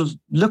to sort of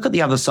look at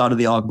the other side of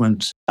the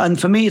argument.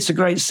 And for me, it's a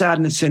great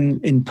sadness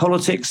in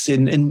politics,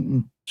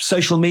 in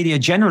social media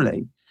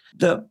generally,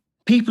 that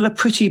people are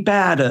pretty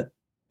bad at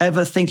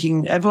ever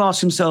ask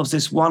themselves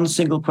this one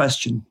single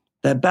question.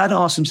 They're bad at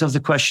asking themselves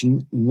the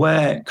question,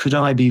 where could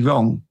I be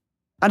wrong?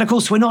 And of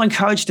course, we're not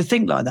encouraged to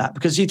think like that,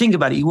 because you think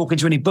about it, you walk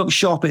into any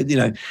bookshop,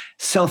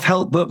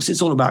 self-help books,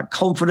 it's all about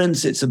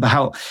confidence. It's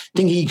about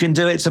thinking you can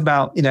do it. It's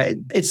about,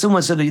 it's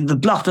almost the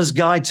bluffer's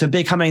guide to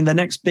becoming the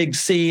next big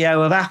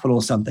CEO of Apple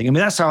or something. I mean,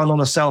 that's how a lot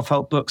of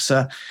self-help books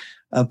are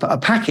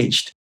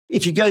packaged.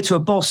 If you go to a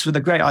boss with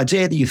a great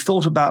idea that you've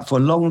thought about for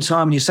a long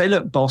time and you say,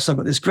 look, boss, I've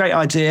got this great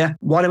idea.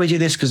 Why don't we do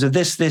this? Because of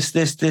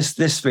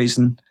this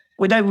reason.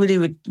 We don't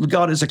really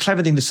regard it as a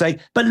clever thing to say,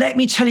 but let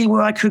me tell you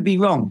where I could be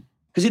wrong.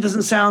 Because it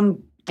doesn't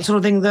sound the sort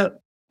of thing that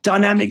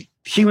dynamic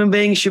human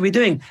beings should be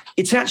doing.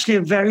 It's actually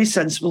a very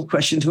sensible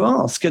question to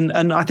ask.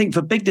 And I think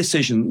for big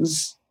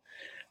decisions,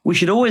 we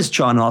should always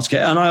try and ask it.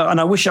 And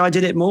I wish I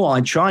did it more.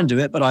 I try and do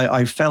it, but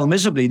I fail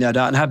miserably, no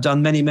doubt, and have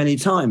done many, many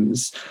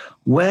times.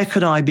 Where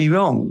could I be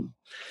wrong?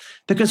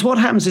 Because what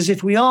happens is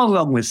if we are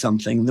wrong with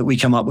something that we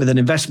come up with, an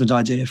investment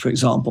idea, for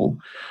example,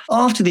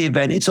 after the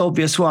event, it's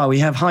obvious why. We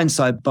have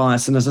hindsight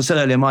bias. And as I said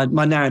earlier,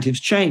 my narrative's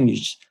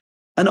changed.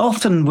 And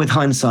often with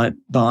hindsight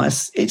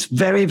bias, it's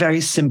very, very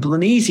simple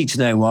and easy to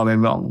know why we're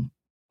wrong.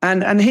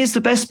 And here's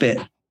the best bit.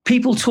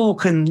 People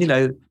talk and,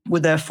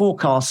 with their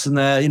forecasts and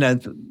their,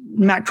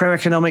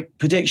 macroeconomic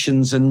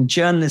predictions, and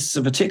journalists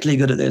are particularly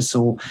good at this,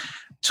 or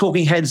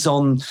talking heads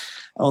on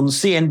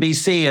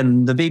CNBC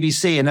and the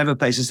BBC and other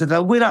places. So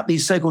they'll wheel up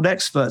these so-called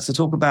experts to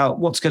talk about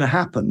what's going to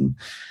happen.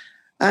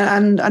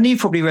 And you've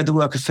probably read the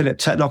work of Philip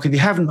Tetlock. If you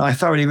haven't, I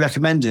thoroughly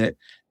recommend it.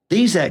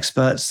 These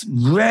experts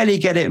rarely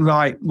get it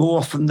right more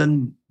often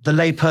than the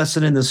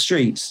layperson in the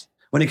streets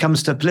when it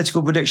comes to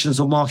political predictions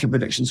or market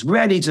predictions.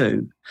 Rarely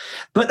do.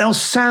 But they'll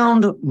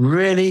sound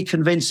really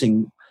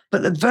convincing.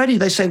 But at the very least,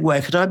 they say,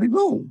 where could I be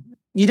wrong?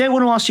 You don't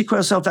want to ask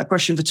yourself that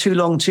question for too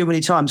long, too many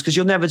times, because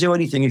you'll never do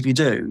anything if you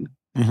do.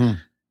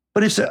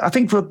 But I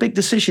think for a big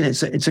decision,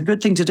 it's a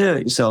good thing to do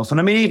it yourself. And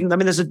I mean,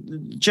 there's a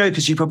joke,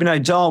 as you probably know,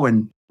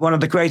 Darwin, one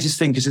of the greatest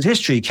thinkers in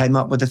history, came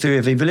up with the theory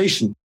of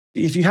evolution.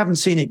 If you haven't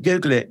seen it,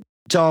 Google it.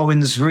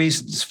 Darwin's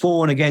reasons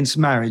for and against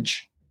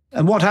marriage.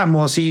 And what happened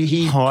was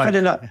he fell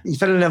in love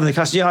with the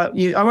cousin.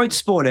 I won't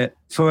spoil it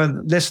for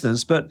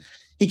listeners, but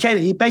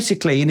he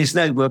basically, in his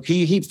notebook,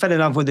 he fell in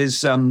love with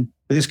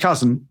his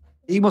cousin.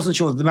 He wasn't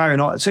sure if they're married or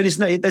not. So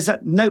that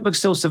notebook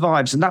still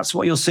survives, and that's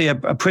what you'll see a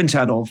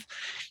printout of.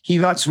 He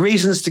writes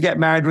reasons to get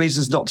married,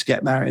 reasons not to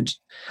get married.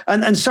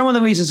 And some of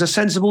the reasons are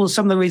sensible and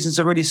some of the reasons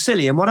are really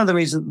silly. And one of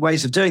the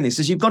ways of doing this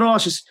is you've got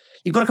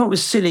to come up with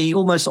silly,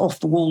 almost off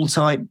the wall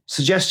type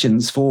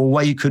suggestions for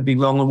where you could be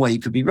wrong and where you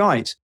could be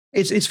right.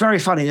 It's very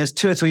funny. There's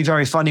 2 or 3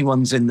 very funny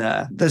ones in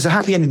there. There's a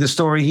happy ending to the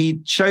story. He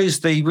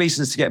chose the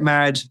reasons to get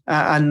married,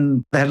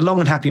 and they had a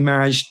long and happy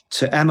marriage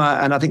to Emma,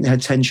 and I think they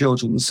had 10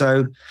 children.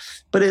 So,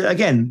 but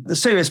again, the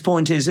serious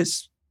point is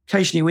it's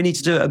occasionally we need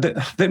to do it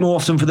a bit more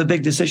often for the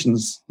big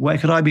decisions. Where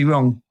could I be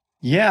wrong?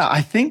 Yeah,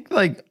 I think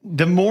like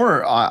the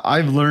more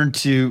I've learned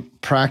to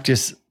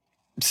practice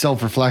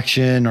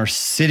self-reflection or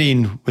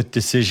sitting with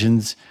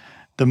decisions,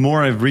 the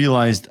more I've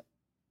realized,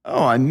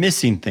 oh, I'm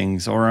missing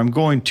things or I'm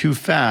going too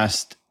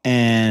fast.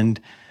 And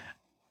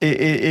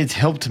it's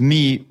helped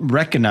me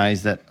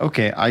recognize that,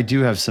 okay, I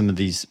do have some of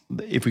these,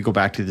 if we go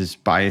back to these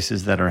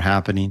biases that are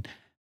happening.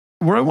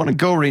 Where I want to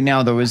go right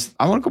now, though, is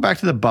I want to go back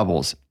to the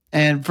bubbles.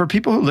 And for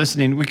people who are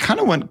listening, we kind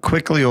of went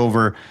quickly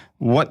over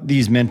what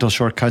these mental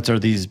shortcuts or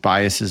these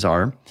biases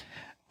are.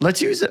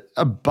 Let's use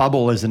a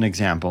bubble as an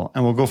example,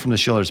 and we'll go from the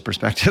Schiller's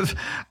perspective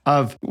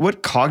of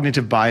what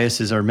cognitive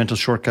biases or mental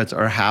shortcuts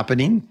are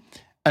happening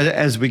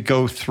as we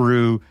go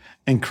through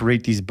and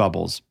create these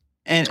bubbles.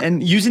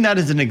 And using that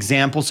as an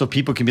example so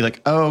people can be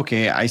like, oh,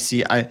 okay, I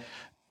see.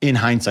 In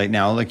hindsight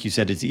now, like you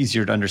said, it's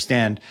easier to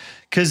understand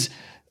because,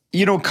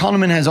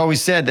 Kahneman has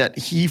always said that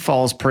he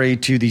falls prey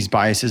to these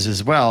biases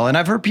as well. And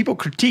I've heard people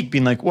critique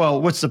being like,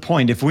 well, what's the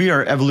point? If we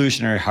are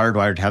evolutionary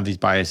hardwired to have these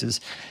biases,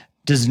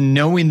 does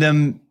knowing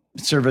them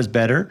serve us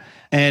better?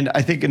 And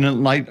I think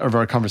in light of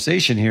our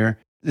conversation here,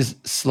 this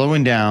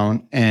slowing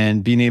down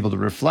and being able to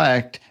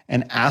reflect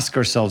and ask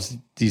ourselves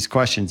these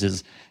questions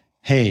is,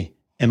 hey,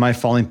 am I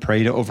falling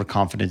prey to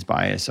overconfidence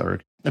bias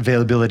or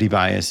availability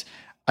bias?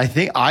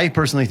 I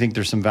personally think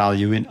there's some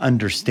value in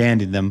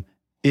understanding them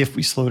if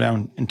we slow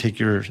down and take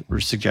your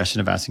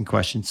suggestion of asking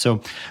questions.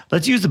 So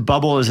let's use the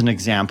bubble as an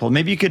example.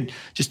 Maybe you could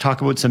just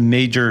talk about some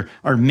major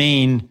or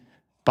main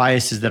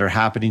biases that are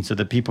happening so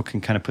that people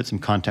can kind of put some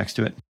context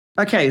to it.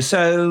 Okay,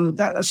 so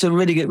that's a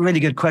really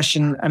good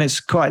question. And it's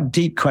quite a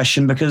deep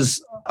question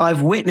because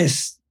I've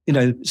witnessed,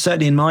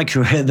 certainly in my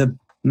career, the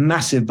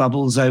massive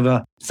bubbles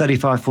over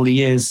 35, 40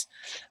 years.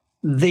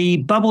 The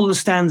bubble that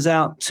stands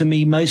out to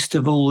me most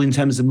of all in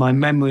terms of my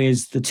memory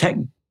is the tech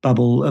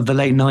bubble of the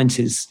late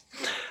 90s.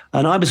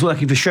 And I was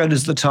working for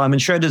Schroders at the time,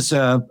 and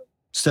Schroders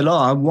still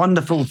are a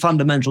wonderful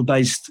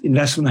fundamental-based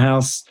investment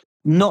house,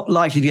 not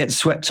likely to get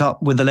swept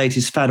up with the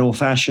latest fad or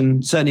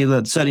fashion, certainly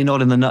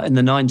not in the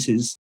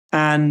 90s.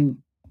 And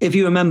if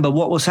you remember,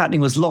 what was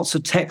happening was lots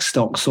of tech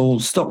stocks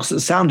or stocks that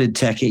sounded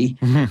techie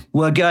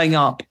were going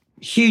up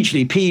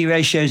hugely, PE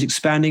ratios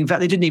expanding. In fact,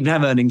 they didn't even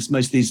have earnings,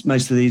 most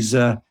of these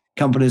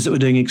companies that were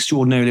doing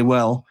extraordinarily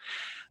well.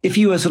 If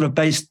you were sort of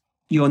based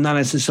your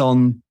analysis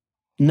on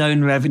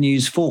known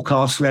revenues,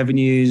 forecast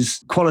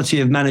revenues,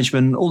 quality of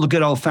management, all the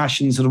good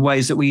old-fashioned sort of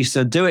ways that we used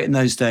to do it in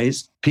those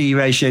days, PE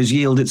ratios,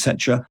 yield,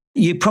 etc.,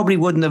 you probably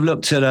wouldn't have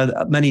looked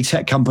at many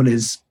tech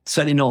companies,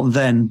 certainly not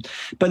then.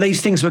 But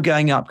these things were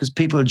going up because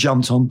people had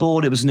jumped on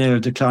board. It was an era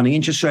of declining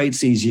interest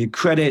rates, easier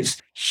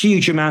credits,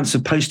 huge amounts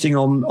of posting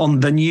on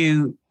the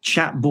new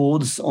chat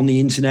boards on the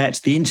internet.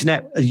 The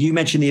internet, as you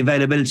mentioned, the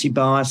availability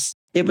bias.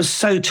 It was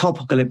so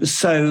topical. It was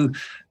so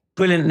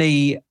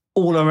brilliantly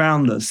all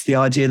around us, the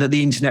idea that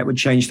the internet would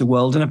change the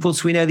world. And of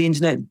course, we know the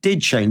internet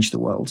did change the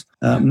world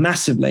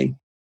massively.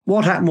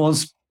 What happened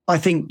was, I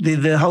think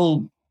the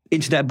whole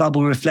internet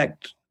bubble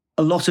reflect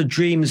a lot of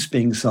dreams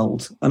being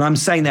sold. And I'm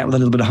saying that with a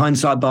little bit of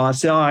hindsight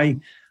bias.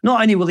 Not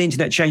only will the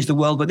internet change the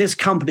world, but this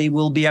company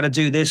will be able to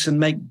do this and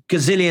make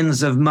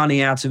gazillions of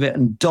money out of it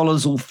and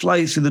dollars will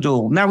flow through the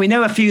door. Now, we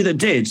know a few that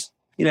did.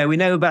 We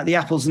know about the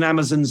Apples and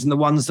Amazons and the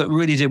ones that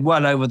really did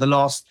well over the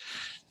last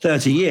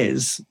 30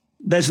 years.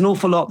 There's an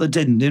awful lot that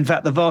didn't. In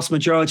fact, the vast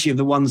majority of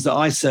the ones that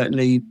I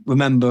certainly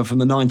remember from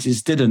the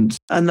 90s didn't.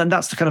 And then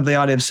that's the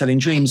idea of selling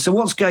dreams. So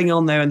what's going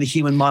on there in the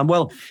human mind?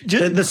 Well,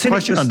 the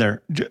question on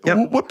there.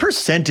 Yep. What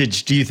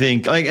percentage do you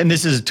think, and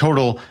this is a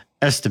total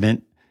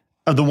estimate,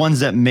 of the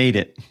ones that made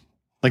it,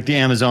 like the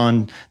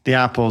Amazon, the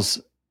Apples,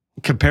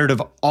 compared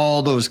to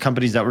all those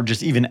companies that were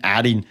just even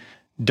adding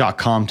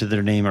 .com to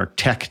their name or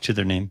tech to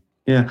their name?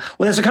 Yeah.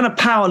 Well, there's a kind of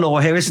power law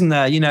here, isn't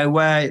there?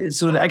 Where it's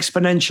sort of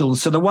exponential.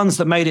 So the ones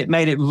that made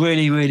it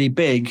really, really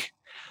big.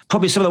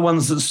 Probably some of the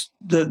ones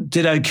that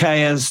did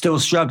okay are still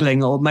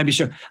struggling, or maybe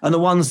sure. And the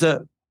ones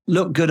that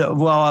look good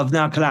have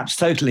now collapsed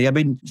totally. I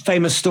mean,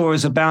 famous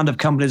stories abound of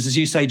companies, as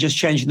you say, just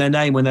changing their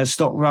name when their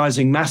stock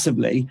rising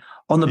massively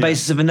on the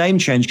basis of a name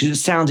change because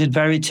it sounded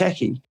very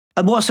techie.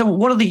 And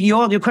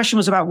your question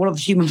was about what are the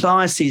human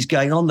biases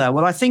going on there?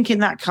 Well, I think in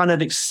that kind of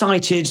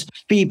excited,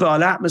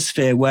 febrile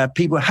atmosphere where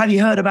people, have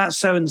you heard about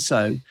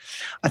so-and-so?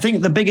 I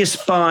think the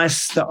biggest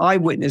bias that I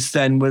witnessed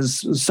then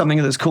was something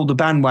that's called the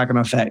bandwagon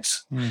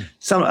effect.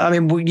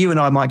 You and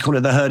I might call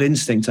it the herd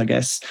instinct, I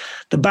guess.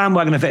 The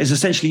bandwagon effect is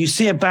essentially you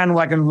see a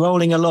bandwagon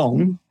rolling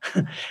along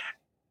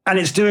and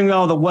it's doing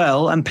rather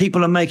well and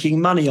people are making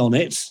money on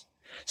it.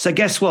 So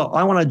guess what?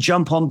 I want to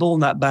jump on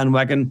board that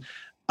bandwagon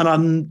and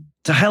I'm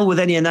to hell with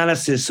any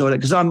analysis or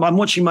because I'm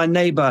watching my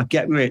neighbor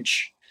get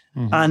rich,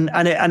 and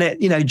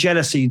it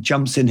jealousy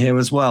jumps in here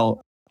as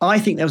well. I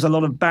think there was a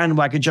lot of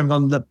bandwagon jumping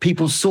on that.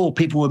 People saw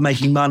people were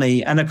making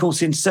money, and of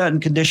course, in certain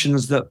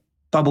conditions that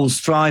bubbles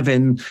thrive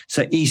in,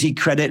 so easy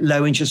credit,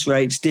 low interest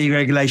rates,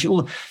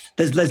 deregulation.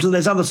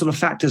 There's other sort of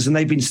factors, and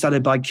they've been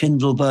studied by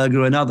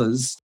Kindleberger and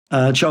others.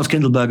 Charles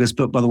Kindleberger's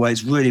book, by the way,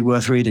 is really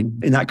worth reading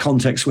in that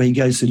context where he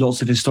goes through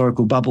lots of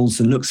historical bubbles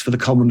and looks for the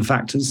common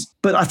factors.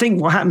 But I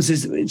think what happens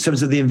is, in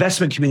terms of the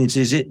investment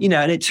community, is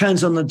and it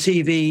turns on the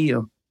TV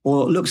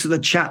or looks at the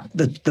chat,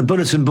 the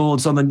bulletin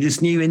boards on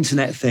this new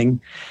internet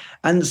thing,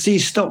 and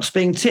sees stocks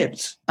being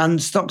tipped,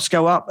 and stocks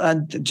go up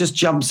and just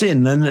jumps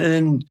in.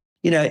 And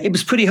it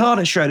was pretty hard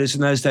at Schroders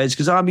in those days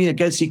because I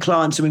go see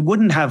clients and we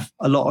wouldn't have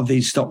a lot of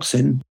these stocks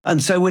in.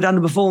 And so we'd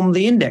underperform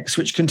the index,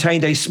 which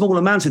contained a small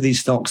amount of these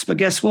stocks. But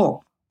guess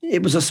what?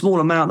 It was a small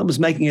amount that was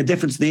making a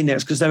difference to the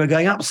index because they were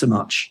going up so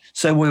much.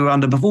 So we were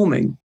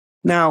underperforming.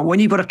 Now, when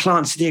you've got a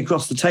client sitting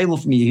across the table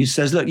from you who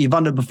says, look, you've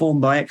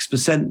underperformed by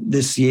X%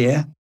 this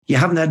year, you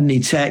haven't had any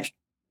tech,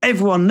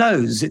 everyone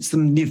knows it's the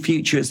new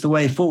future, it's the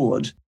way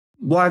forward.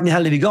 Why the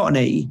hell have you got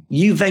any?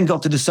 You've then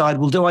got to decide,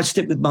 well, do I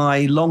stick with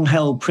my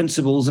long-held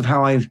principles of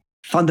how I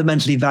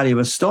fundamentally value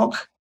a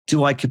stock?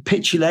 Do I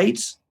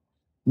capitulate,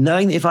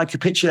 knowing that if I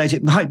capitulate,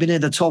 it might be near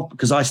the top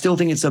because I still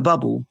think it's a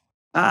bubble?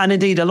 And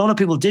indeed, a lot of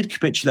people did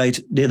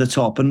capitulate near the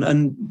top.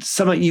 And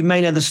some of you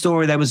may know the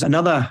story. There was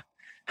another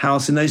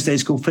house in those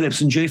days called Phillips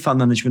 & Drew Fund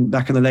Management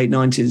back in the late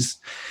 90s,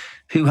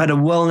 who had a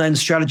well-known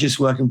strategist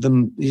working for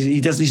them.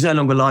 He's no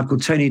longer alive,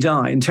 called Tony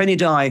Dye. And Tony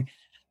Dye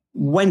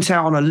went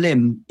out on a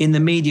limb in the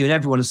media and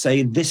everyone to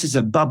say, this is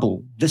a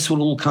bubble. This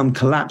will all come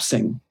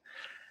collapsing.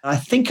 I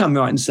think I'm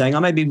right in saying, I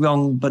may be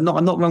wrong, but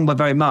I'm not wrong by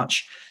very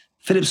much.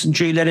 Phillips and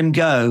Drew let him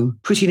go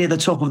pretty near the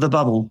top of the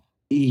bubble.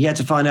 He had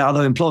to find out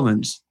other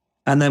employment.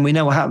 And then we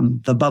know what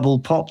happened. The bubble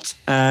popped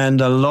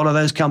and a lot of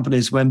those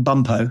companies went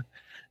bumpo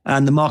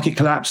and the market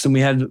collapsed and we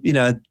had,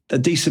 a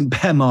decent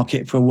bear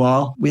market for a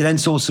while. We then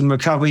saw some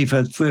recovery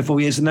for 3 or 4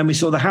 years and then we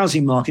saw the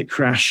housing market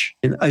crash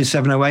in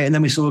 07, 08, and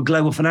then we saw a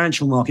global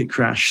financial market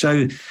crash.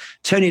 So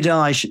Tony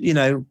Dye,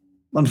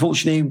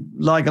 unfortunately,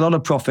 like a lot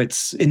of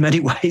prophets in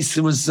many ways,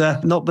 was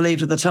not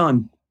believed at the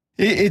time.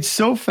 It's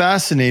so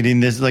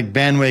fascinating, this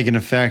bandwagon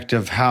effect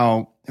of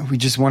how we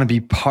just want to be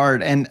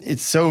part. And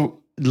it's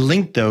so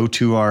linked though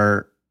to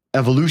our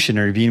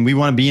evolutionary being. We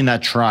want to be in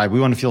that tribe. We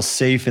want to feel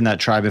safe in that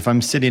tribe. If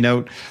I'm sitting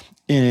out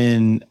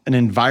in an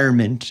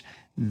environment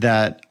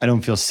that I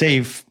don't feel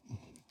safe,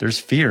 there's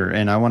fear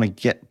and I want to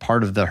get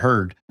part of the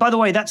herd. By the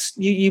way, that's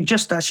you've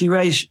just actually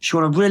raised,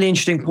 Sean, a really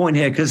interesting point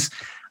here because,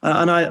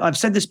 and I've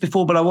said this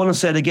before, but I want to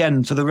say it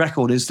again for the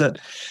record, is that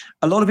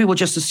a lot of people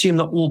just assume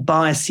that all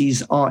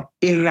biases are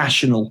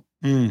irrational.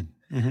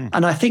 Mm-hmm.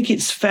 And I think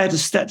it's fair to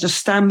just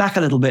stand back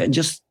a little bit and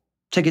just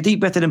take a deep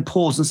breath in and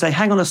pause and say,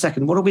 hang on a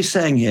second, what are we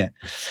saying here?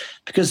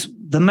 Because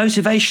the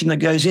motivation that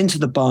goes into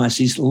the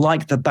biases,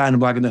 like the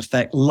bandwagon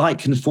effect, like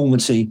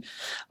conformity,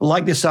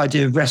 like this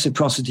idea of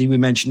reciprocity we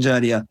mentioned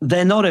earlier,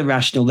 they're not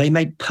irrational. They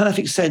make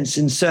perfect sense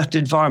in certain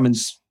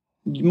environments,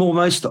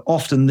 most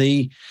often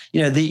the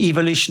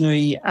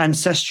evolutionary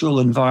ancestral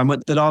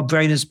environment that our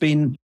brain has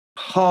been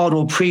hard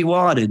or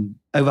pre-wired in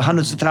over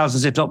hundreds of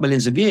thousands, if not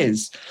millions of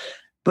years.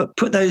 But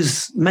put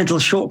those mental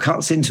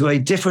shortcuts into a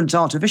different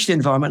artificial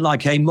environment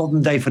like a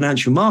modern day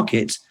financial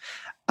market,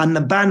 and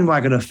the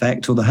bandwagon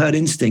effect or the herd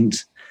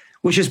instinct,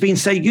 which has been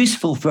so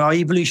useful for our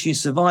evolutionary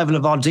survival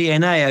of our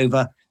DNA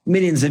over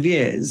millions of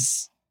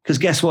years, because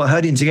guess what?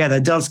 Herding together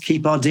does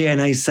keep our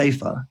DNA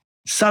safer.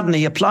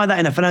 Suddenly apply that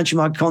in a financial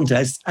market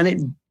context and it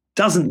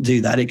doesn't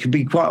do that. It could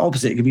be quite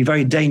opposite. It could be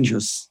very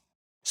dangerous.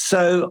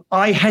 So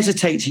I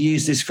hesitate to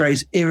use this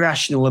phrase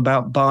irrational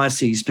about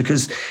biases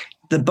because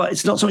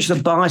it's not so much the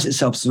bias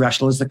itself as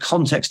irrational as the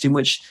context in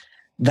which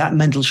that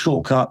mental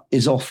shortcut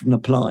is often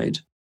applied.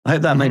 I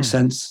hope that makes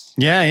sense.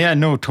 Yeah,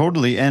 no,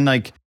 totally. And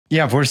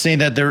if we're saying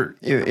that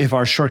if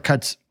our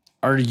shortcuts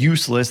are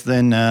useless,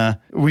 then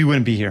we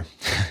wouldn't be here.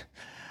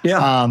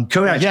 Yeah,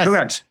 correct, yes.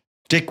 Correct.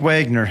 Dick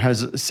Wagner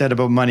has said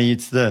about money,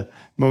 it's the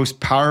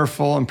most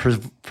powerful and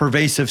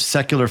pervasive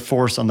secular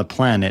force on the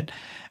planet.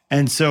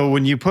 And so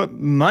when you put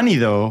money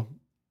though,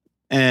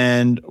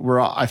 and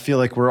I feel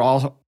like we're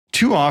all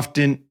too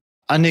often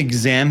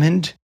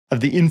unexamined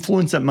of the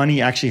influence that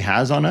money actually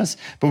has on us.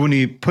 But when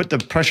you put the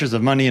pressures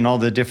of money and all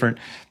the different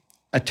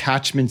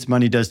attachments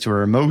money does to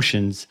our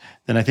emotions,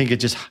 then I think it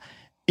just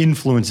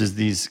influences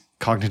these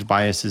cognitive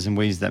biases in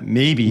ways that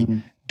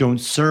maybe don't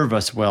serve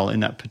us well in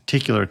that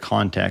particular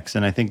context.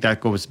 And I think that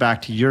goes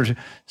back to your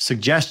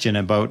suggestion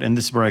about, and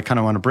this is where I kind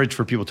of want to bridge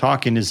for people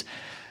talking, is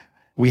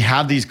we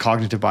have these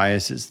cognitive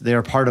biases. They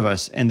are part of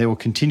us and they will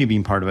continue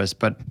being part of us.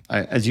 But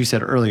as you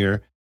said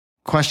earlier,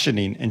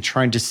 questioning and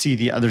trying to see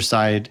the other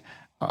side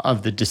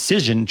of the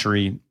decision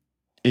tree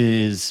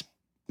is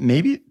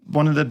maybe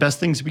one of the best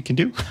things we can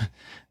do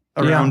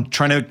around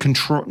trying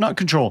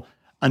to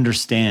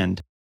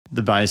understand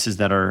the biases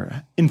that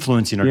are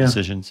influencing our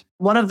decisions.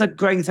 One of the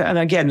great things, and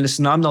again,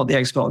 listen, I'm not the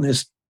expert on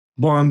this,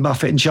 Warren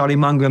Buffett and Charlie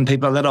Munger and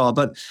people like that are.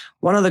 But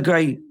one of the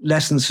great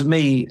lessons for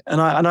me,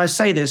 and I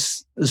say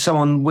this as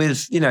someone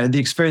with, the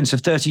experience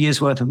of 30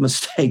 years worth of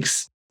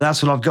mistakes,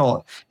 that's what I've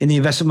got in the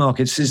investment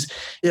markets, is,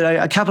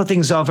 a couple of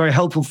things are very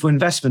helpful for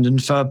investment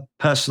and for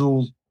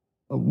personal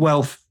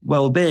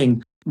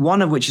well-being.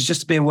 One of which is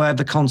just to be aware of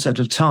the concept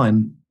of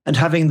time and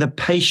having the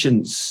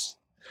patience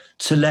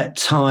to let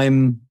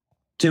time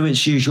do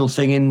its usual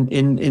thing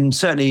in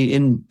certainly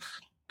in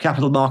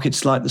capital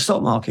markets like the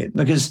stock market.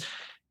 Because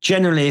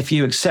generally, if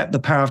you accept the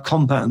power of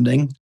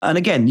compounding, and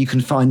again, you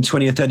can find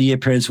 20 or 30 year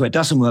periods where it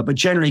doesn't work, but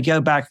generally go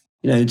back,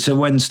 to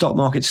when stock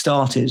market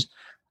started,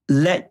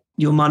 let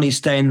your money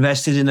stay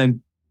invested in a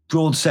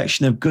broad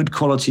section of good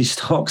quality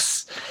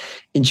stocks,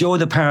 enjoy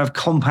the power of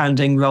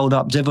compounding rolled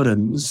up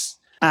dividends,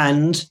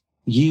 and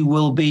you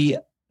will be,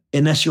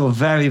 unless you're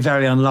very,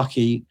 very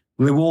unlucky,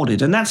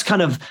 rewarded. And that's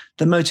kind of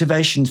the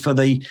motivation for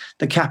the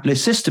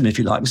capitalist system, if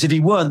you like. Because if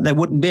you weren't, there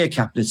wouldn't be a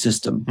capitalist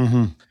system.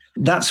 Mm-hmm.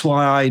 That's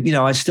why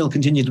I still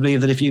continue to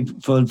believe that if you,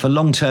 for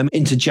long-term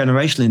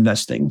intergenerational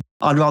investing,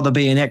 I'd rather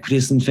be in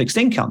equities than fixed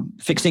income.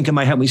 Fixed income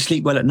may help me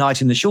sleep well at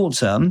night in the short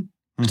term,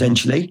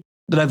 potentially. Mm-hmm.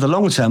 But over the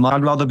long term,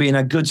 I'd rather be in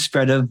a good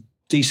spread of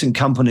decent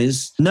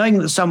companies, knowing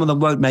that some of them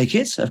won't make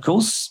it, of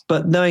course,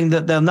 but knowing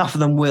that enough of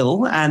them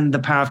will, and the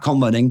power of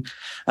compounding.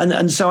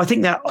 And so I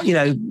think that,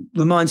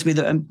 reminds me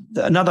that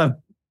another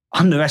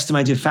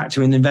underestimated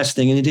factor in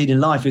investing and indeed in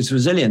life is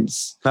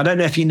resilience. I don't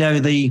know if you know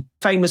the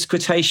famous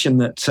quotation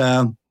that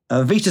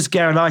Vitas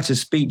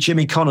Gerulaitis beat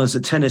Jimmy Connors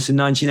at tennis in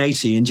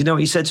 1980. And do you know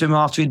what he said to him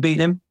after he'd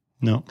beaten him?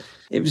 No.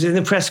 It was in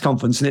the press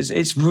conference, and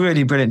it's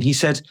really brilliant. He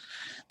said,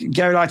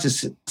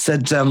 Gerulaitis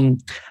said,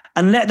 and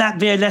let that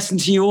be a lesson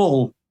to you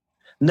all.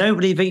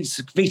 Nobody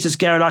beats Vitas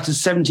Gerulaitis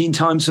 17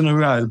 times in a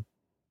row,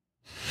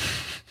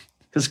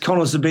 because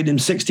Connors had beaten him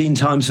 16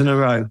 times in a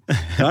row.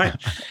 Right?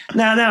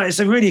 Now, it's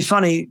a really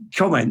funny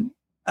comment,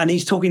 and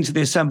he's talking to the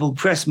assembled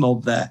press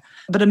mob there.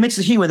 But amidst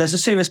the humor, there's a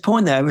serious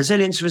point there.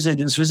 Resilience,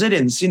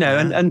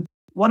 and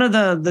one of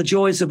the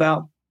joys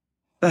about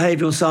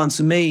behavioral science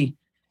and me,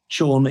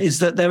 Sean, is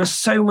that there are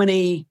so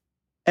many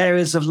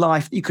areas of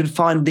life you can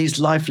find these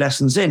life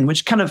lessons in,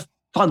 which kind of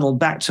funneled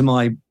back to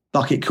my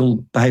bucket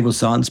called behavioral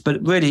science,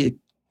 but really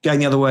going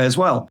the other way as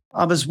well.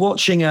 I was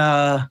watching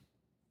one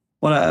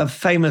of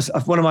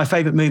my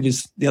favorite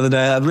movies the other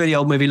day, a really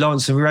old movie,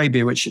 Lawrence of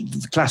Arabia, which is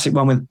the classic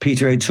one with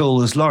Peter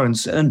O'Toole as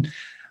Lawrence. And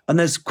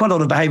there's quite a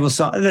lot of behavioral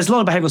science. There's a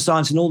lot of behavioral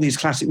science in all these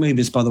classic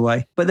movies, by the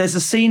way. But there's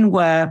a scene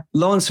where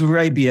Lawrence of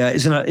Arabia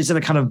is in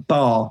a kind of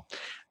bar,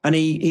 and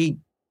he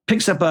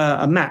picks up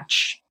a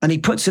match and he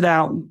puts it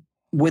out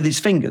with his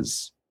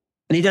fingers,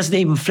 and he doesn't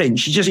even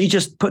flinch. He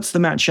just puts the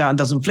match out and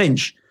doesn't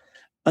flinch.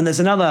 And there's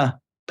another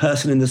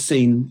person in the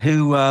scene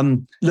who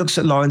looks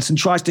at Lawrence and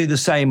tries to do the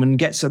same and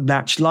gets a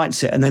match,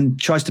 lights it, and then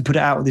tries to put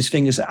it out with his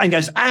fingers and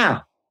goes,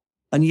 "Ah!"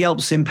 and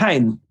yelps in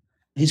pain.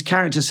 His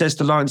character says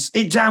to Lawrence,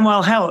 "It damn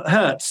well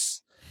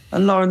hurts."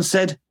 And Lawrence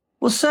said,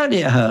 "Well,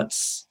 certainly it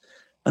hurts."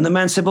 And the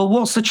man said, "Well,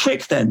 what's the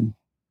trick then?"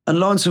 And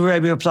Lawrence of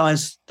Arabia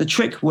replies, "The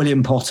trick,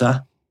 William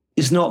Potter,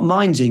 is not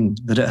minding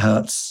that it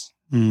hurts."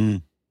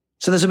 Mm.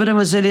 So there's a bit of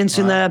resilience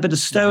in there, a bit of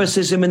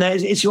stoicism in there.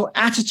 It's your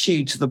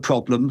attitude to the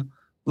problem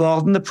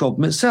rather than the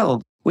problem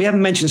itself. We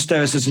haven't mentioned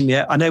stoicism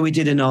yet. I know we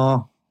did in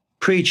our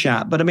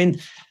pre-chat, but I mean,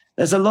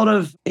 there's a lot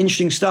of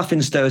interesting stuff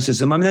in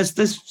stoicism. I mean,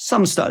 there's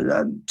some stuff.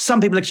 Some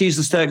people accuse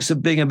the Stoics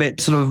of being a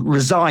bit sort of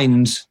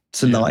resigned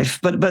to life,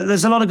 but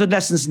there's a lot of good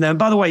lessons in there. And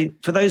by the way,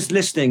 for those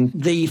listening,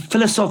 the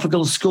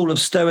philosophical school of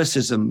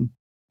Stoicism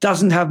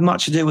doesn't have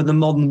much to do with the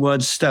modern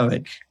word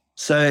Stoic.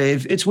 So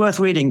it's worth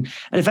reading.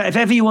 And in fact, if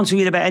ever you want to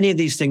read about any of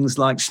these things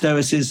like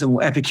Stoicism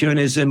or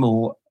Epicureanism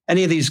or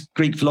any of these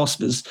Greek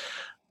philosophers,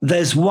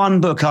 there's one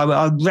book. I've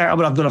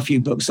got a few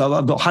books.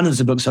 I've got hundreds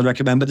of books I'd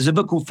recommend, but there's a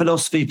book called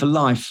Philosophy for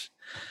Life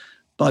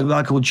by a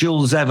guy called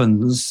Jules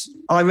Evans.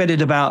 I read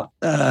it about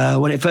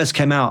when it first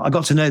came out. I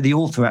got to know the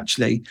author,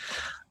 actually.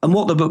 And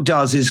what the book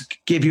does is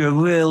give you a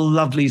real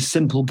lovely,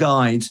 simple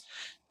guide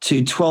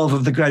to 12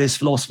 of the greatest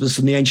philosophers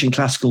from the ancient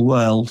classical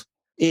world.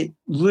 It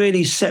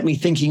really set me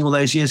thinking all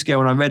those years ago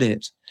when I read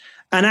it.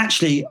 And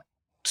actually,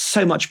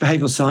 so much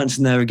behavioral science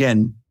in there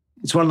again.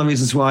 It's one of the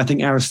reasons why I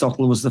think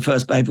Aristotle was the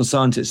first behavioral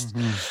scientist.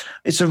 Mm-hmm.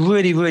 It's a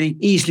really, really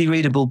easily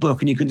readable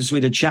book, and you can just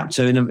read a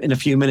chapter in a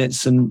few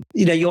minutes. And,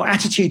 your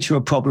attitude to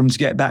a problem, to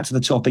get back to the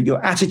topic,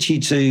 your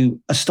attitude to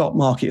a stock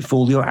market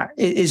fall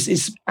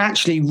is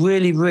actually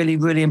really, really,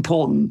 really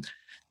important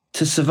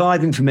to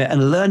surviving from it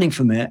and learning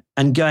from it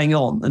and going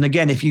on. And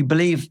again, if you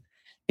believe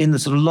in the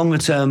sort of longer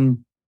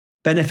term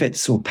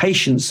benefits or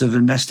patience of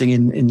investing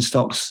in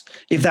stocks,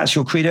 if that's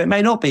your credo, it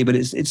may not be, but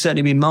it's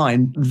certainly been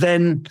mine,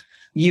 then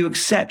you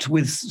accept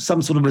with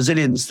some sort of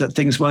resilience that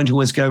things won't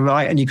always go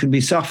right and you can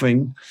be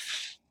suffering.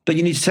 But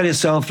you need to tell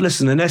yourself,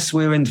 listen, unless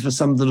we're in for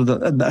some sort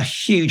of a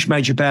huge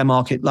major bear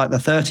market like the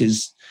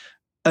 30s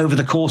over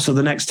the course of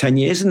the next 10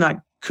 years, and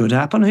that could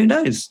happen, who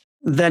knows?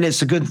 Then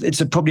it's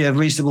probably a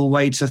reasonable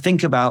way to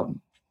think about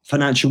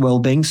financial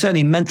well-being,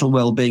 certainly mental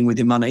well-being with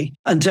your money,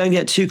 and don't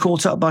get too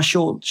caught up by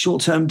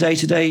short-term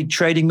day-to-day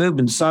trading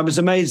movements. So I was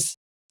amazed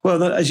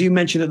Well, as you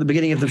mentioned at the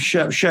beginning of the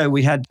show,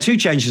 we had 2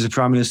 changes of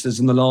prime ministers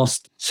in the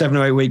last 7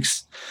 or 8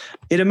 weeks.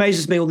 It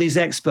amazes me, all these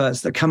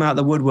experts that come out of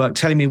the woodwork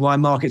telling me why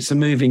markets are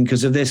moving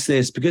because of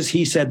this, because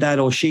he said that,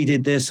 or she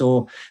did this,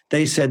 or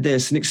they said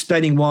this, and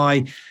explaining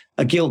why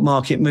a gilt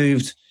market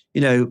moved,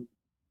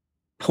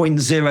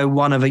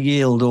 0.01 of a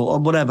yield or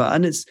whatever.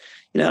 And it's,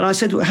 and I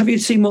said, well, have you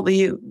seen what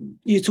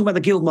you talk about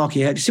the gilt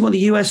market? Have you seen what the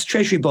US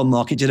Treasury bond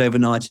market did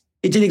overnight?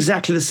 It did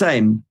exactly the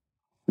same.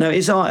 Now,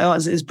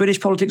 is British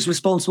politics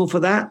responsible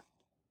for that?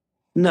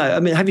 No. I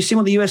mean, have you seen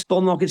what the US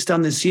bond market's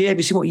done this year? Have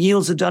you seen what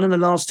yields have done in the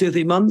last 2 or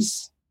 3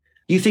 months?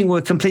 You think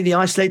we're completely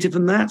isolated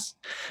from that?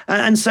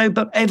 And so,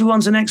 but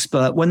everyone's an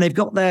expert when they've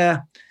got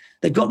their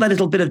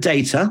little bit of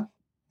data,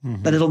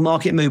 that little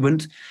market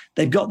movement.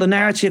 They've got the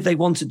narrative they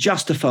want to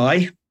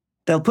justify.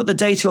 They'll put the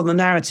data on the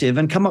narrative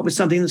and come up with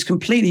something that's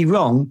completely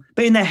wrong,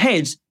 but in their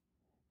head,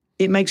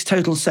 it makes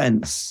total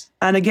sense.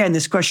 And again,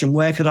 this question,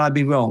 where could I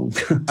be wrong?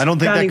 I don't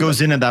think that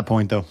goes in at that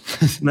point, though.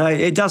 No,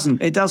 it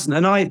doesn't. It doesn't.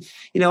 And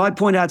I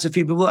point out to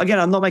people, well, again,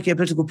 I'm not making a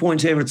political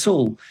point here at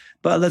all,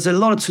 but there's a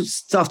lot of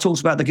stuff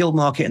talks about the gilt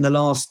market in the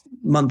last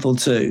month or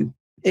two.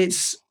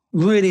 It's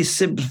really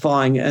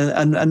simplifying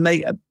and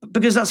make,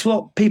 because that's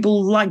what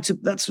people like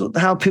to,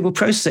 how people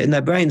process it in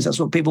their brains. That's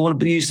what people want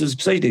to use as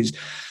procedures.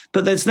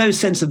 But there's no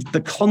sense of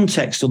the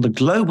context or the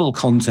global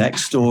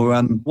context or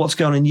what's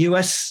going on in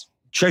US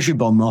Treasury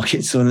bond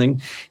markets or anything.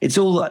 It's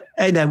all,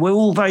 we're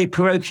all very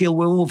parochial.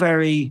 We're all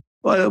very,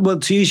 well,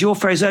 to use your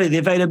phrase earlier, the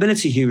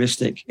availability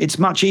heuristic. It's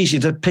much easier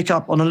to pick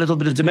up on a little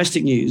bit of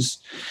domestic news.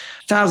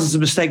 Thousands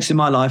of mistakes in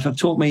my life have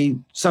taught me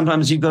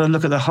sometimes you've got to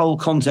look at the whole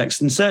context.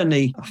 And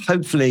certainly,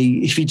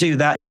 hopefully, if you do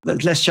that,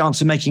 there's less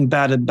chance of making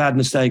bad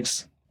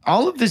mistakes.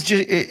 All of this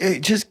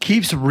just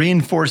keeps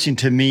reinforcing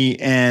to me.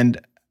 And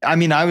I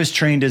mean, I was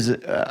trained as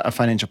a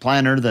financial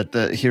planner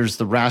that here's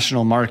the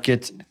rational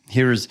market,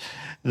 here's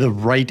the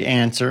right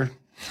answer.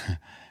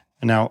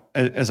 Now,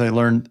 as I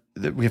learned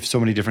that we have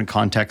so many different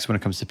contexts when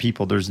it comes to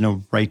people, there's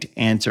no right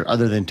answer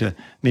other than to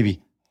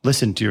maybe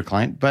listen to your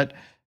client. But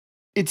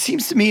it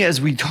seems to me as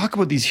we talk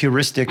about these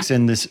heuristics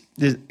and this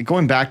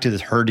going back to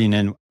this herding,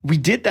 and we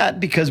did that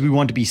because we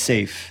want to be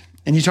safe.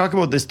 And you talk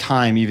about this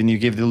time, even you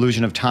gave the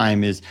illusion of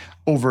time is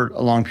over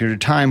a long period of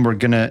time, we're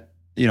going to,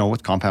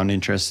 with compound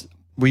interest,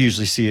 we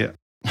usually see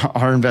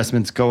our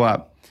investments go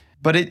up.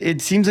 But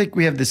it seems like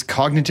we have this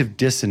cognitive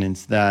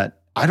dissonance that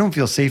I don't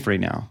feel safe right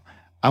now.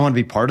 I want to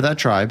be part of that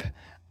tribe.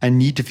 I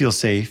need to feel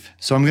safe.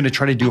 So I'm going to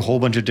try to do a whole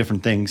bunch of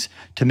different things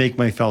to make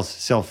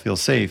myself feel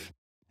safe.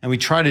 And we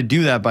try to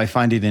do that by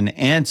finding an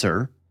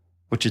answer,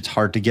 which it's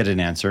hard to get an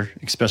answer,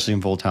 especially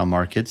in volatile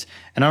markets.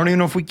 And I don't even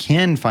know if we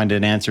can find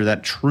an answer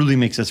that truly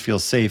makes us feel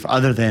safe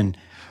other than,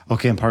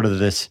 okay, I'm part of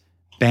this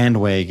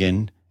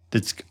bandwagon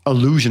that's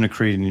illusion of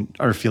creating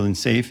or feeling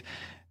safe.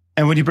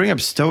 And when you bring up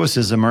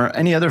Stoicism or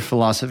any other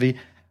philosophy,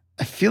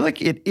 I feel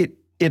like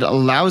it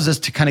allows us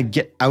to kind of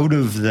get out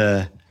of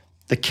the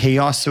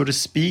chaos, so to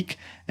speak,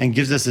 and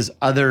gives us this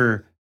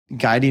other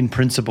guiding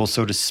principle,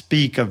 so to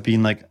speak, of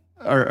being like,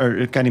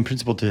 or guiding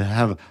principle to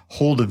have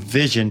hold of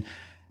vision.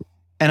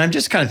 And I'm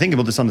just kind of thinking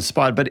about this on the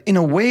spot, but in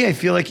a way, I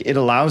feel like it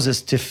allows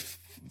us to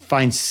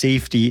find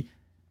safety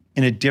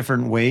in a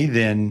different way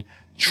than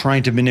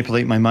trying to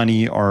manipulate my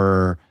money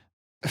or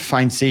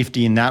find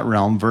safety in that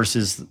realm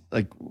versus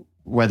like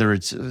whether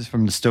it's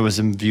from the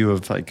Stoicism view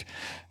of like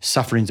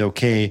suffering's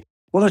okay.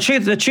 Well, the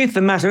truth of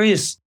the matter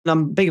is, and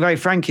I'm being very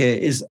frank here,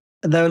 is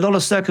there are a lot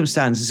of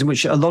circumstances in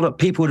which a lot of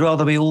people would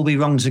rather all be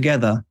wrong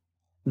together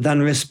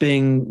than risk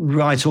being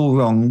right or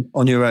wrong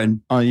on your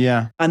own. Oh,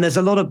 yeah. And there's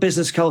a lot of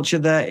business culture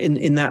there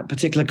in that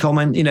particular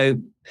comment.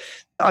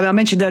 I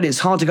mentioned earlier, it's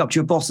hard to go up to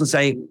your boss and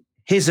say,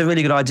 here's a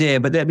really good idea,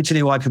 but let me tell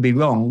you why I could be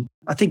wrong.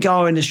 I think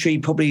our industry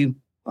probably,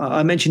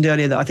 I mentioned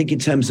earlier that I think in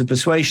terms of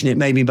persuasion, it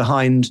may be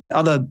behind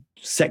other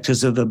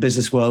sectors of the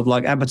business world,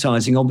 like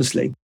advertising,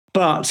 obviously.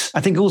 But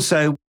I think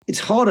also it's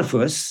harder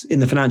for us in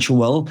the financial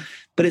world,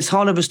 but it's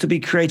harder for us to be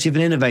creative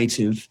and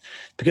innovative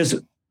because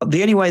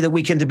the only way that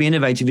we can to be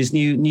innovative is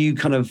new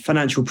kind of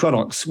financial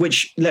products,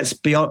 which, let's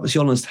be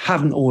honest,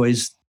 haven't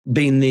always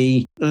been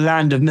the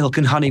land of milk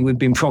and honey we've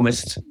been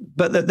promised.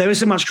 But there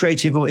isn't much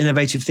creative or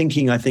innovative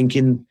thinking, I think,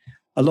 in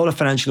a lot of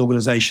financial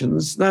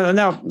organizations.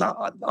 Now,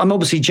 I'm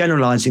obviously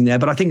generalizing there,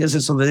 but I think as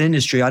a sort of an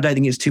industry, I don't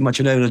think it's too much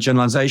an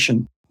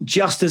overgeneralization.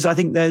 Just as I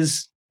think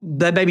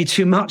there may be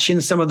too much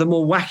in some of the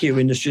more wackier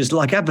industries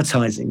like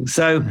advertising.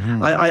 So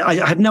I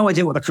have no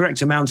idea what the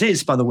correct amount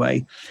is, by the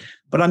way.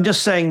 But I'm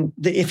just saying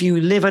that if you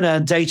live in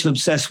a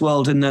data-obsessed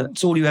world and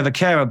that's all you ever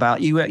care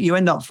about, you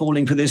end up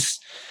falling for this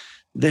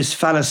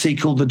fallacy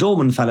called the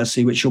doorman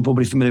fallacy, which you're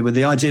probably familiar with.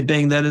 The idea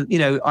being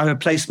that, I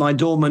replace my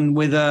doorman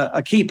with a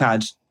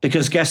keypad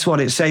because guess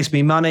what? It saves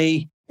me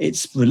money.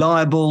 It's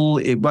reliable.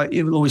 It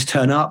will always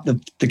turn up. The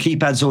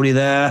keypad's already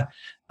there.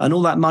 And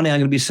all that money I'm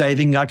going to be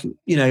saving, I can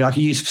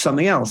use for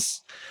something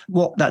else.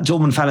 What that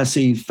doorman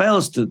fallacy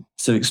fails to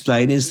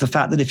explain is the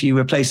fact that if you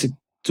replace a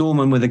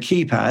doorman with a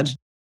keypad,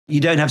 you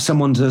don't have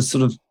someone to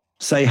sort of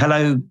say,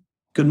 hello,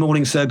 good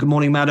morning, sir, good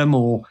morning, madam,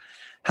 or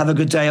have a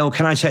good day, or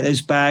can I take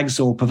those bags,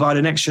 or provide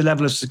an extra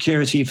level of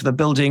security for the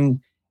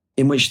building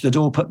in which the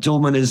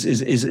doorman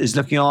is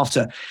looking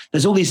after.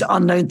 There's all these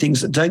unknown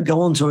things that don't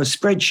go onto a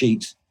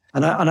spreadsheet.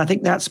 And I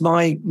think that's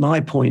my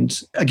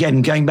point.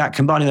 Again, going back,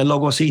 combining the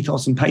logos,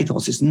 ethos, and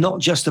pathos. It's not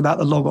just about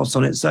the logos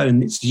on its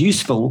own. It's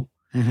useful,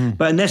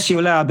 but unless you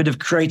allow a bit of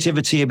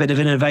creativity, a bit of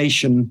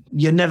innovation,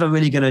 you're never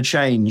really going to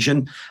change.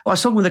 And I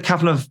was talking with a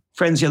couple of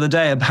friends the other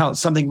day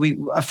about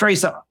a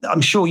phrase that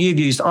I'm sure you've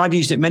used. I've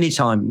used it many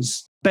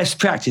times. Best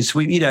practice.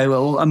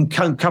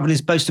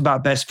 Companies boast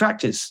about best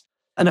practice.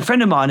 And a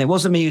friend of mine, it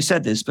wasn't me who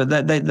said this, but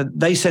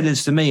they said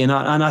this to me, and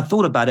I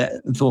thought about it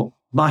and thought,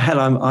 my hell,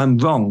 I'm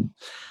wrong.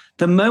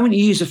 The moment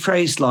you use a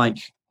phrase like,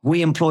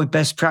 we employ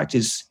best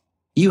practice,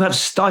 you have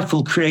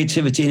stifled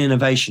creativity and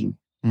innovation.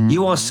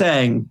 You are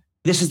saying,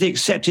 this is the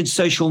accepted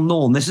social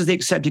norm. This is the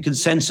accepted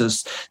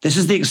consensus. This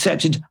is the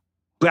accepted,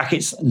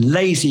 brackets,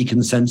 lazy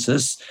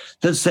consensus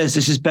that says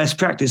this is best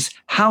practice.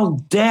 How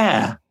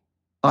dare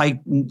I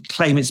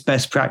claim it's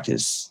best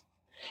practice?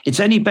 It's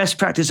only best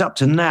practice up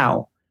to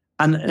now.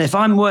 And if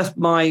I'm worth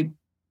my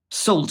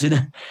salt,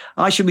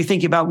 I should be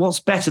thinking about what's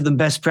better than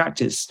best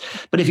practice.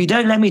 But if you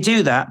don't let me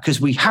do that, because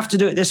we have to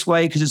do it this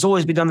way, because it's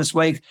always been done this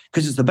way,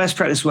 because it's the best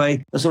practice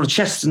way, the sort of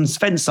Chesterton's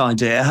fence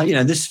idea,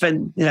 this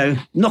fence,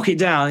 knock it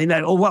down,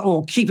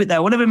 or keep it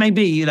there, whatever it may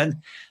be,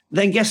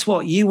 then guess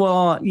what? You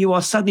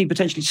are suddenly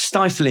potentially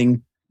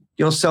stifling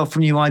yourself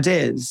from new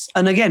ideas.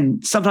 And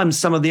again, sometimes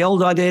some of the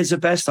old ideas are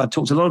best. I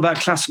talked a lot about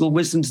classical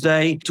wisdom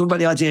today, talked about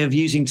the idea of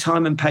using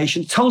time and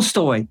patience.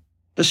 Tolstoy,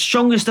 the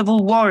strongest of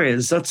all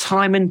warriors are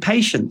time and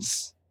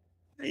patience.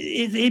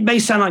 It may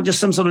sound like just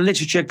some sort of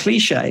literature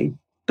cliche,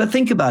 but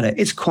think about it.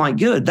 It's quite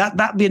good.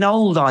 That'd be an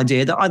old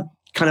idea that I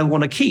kind of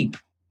want to keep.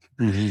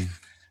 Mm-hmm.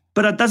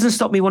 But it doesn't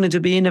stop me wanting to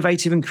be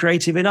innovative and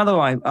creative in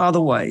other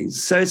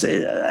ways. So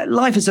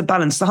life is a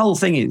balance. The whole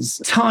thing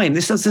is time.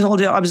 This whole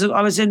deal. I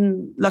was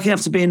lucky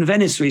enough to be in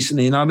Venice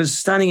recently, and I was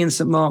standing in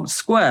St. Mark's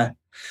Square.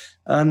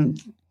 For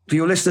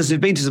your listeners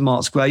who've been to St.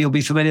 Mark's Square, you'll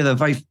be familiar with the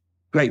very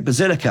great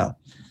basilica.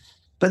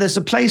 But there's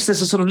a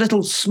sort of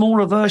little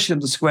smaller version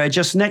of the square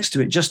just next to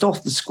it, just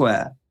off the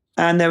square.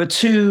 And there are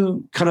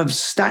two kind of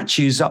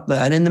statues up there.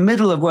 And in the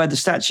middle of where the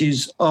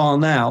statues are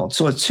now,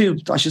 so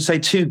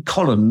two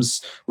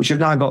columns, which have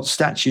now got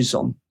statues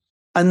on.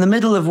 And the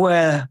middle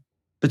of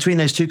between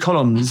those two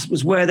columns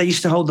was where they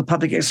used to hold the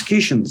public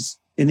executions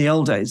in the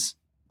old days.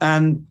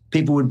 And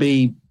people would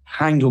be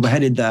hanged or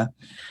beheaded there.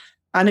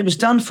 And it was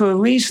done for a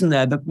reason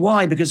there. But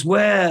why? Because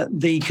where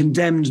the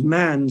condemned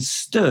man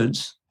stood,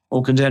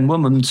 or condemned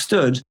woman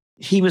stood,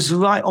 he was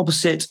right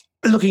opposite,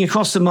 looking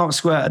across the Mark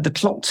Square at the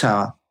clock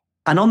tower.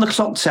 And on the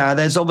clock tower,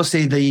 there's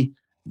obviously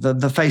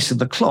the face of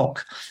the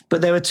clock,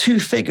 but there are two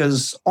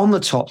figures on the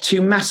top,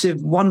 two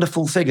massive,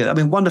 wonderful figures.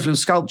 Wonderful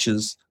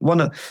sculptures,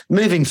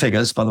 moving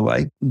figures, by the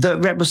way, that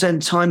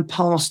represent time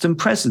past and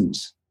present.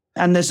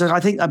 And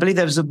I believe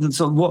there was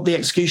sort of what the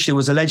executioner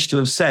was alleged to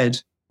have said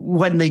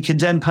when the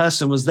condemned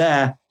person was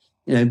there,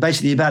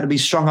 basically about to be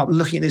strung up,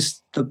 looking at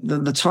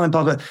the time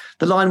part.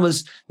 The line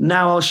was,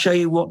 "Now I'll show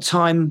you what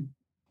time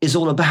is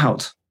all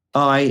about.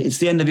 It's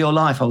the end of your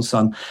life, old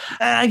son."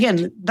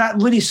 Again,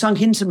 that really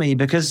sunk into me,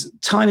 because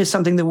time is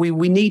something that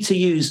we need to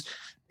use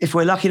if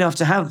we're lucky enough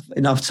to have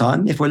enough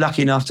time, if we're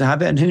lucky enough to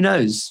have it. And who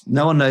knows?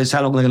 No one knows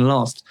how long they're going to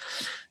last.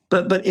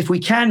 But if we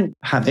can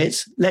have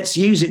it, let's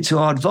use it to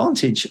our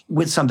advantage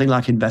with something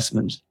like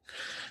investment.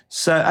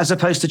 So as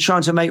opposed to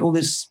trying to make all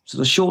this sort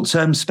of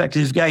short-term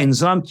speculative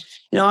gains. And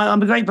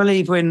I'm a great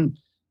believer in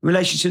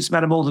relationships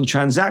matter more than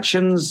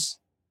transactions.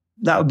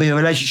 That would be a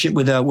relationship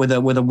with a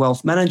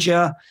wealth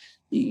manager.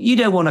 You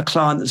don't want a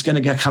client that's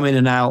going to come in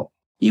and out.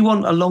 You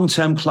want a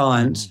long-term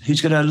client who's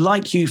going to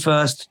like you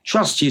first,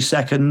 trust you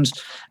second,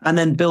 and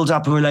then build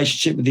up a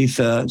relationship with you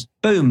third.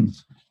 Boom.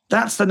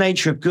 That's the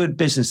nature of good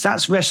business.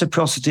 That's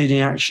reciprocity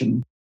in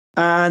action.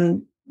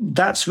 And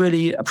that's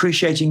really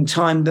appreciating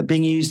time that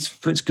being used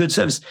for its good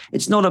service.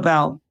 It's not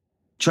about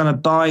trying to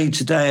buy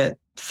today at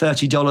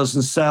 $30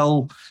 and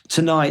sell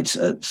tonight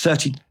at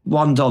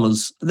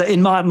 $31,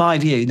 in my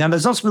view. Now,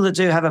 there's lots of people that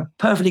do have a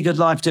perfectly good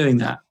life doing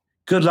that.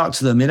 Good luck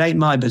to them. It ain't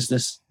my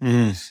business.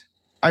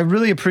 I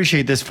really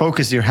appreciate this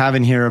focus you're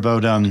having here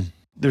about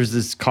there's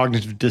this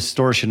cognitive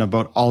distortion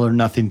about all or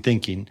nothing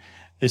thinking.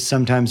 Is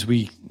sometimes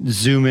we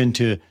zoom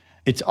into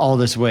it's all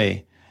this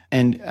way.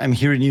 And I'm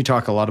hearing you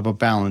talk a lot about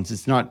balance.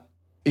 It's not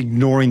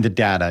ignoring the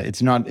data.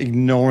 It's not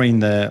ignoring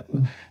the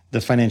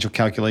financial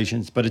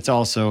calculations, but it's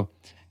also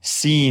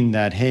seeing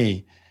that,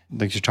 hey,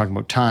 like you're talking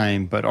about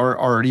time, but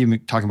or even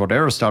talking about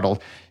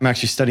Aristotle. I'm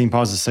actually studying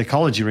positive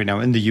psychology right now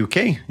in the UK,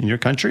 in your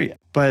country.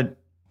 But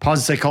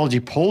positive psychology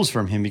pulls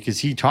from him because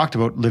he talked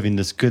about living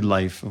this good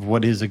life, of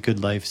what is a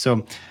good life.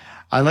 So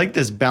I like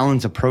this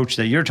balanced approach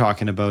that you're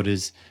talking about.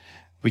 Is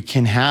we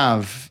can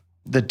have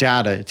the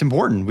data. It's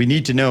important. We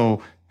need to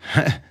know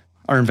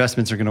our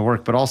investments are going to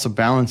work, but also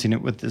balancing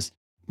it with this,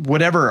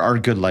 whatever our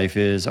good life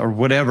is or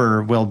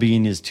whatever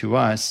well-being is to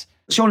us.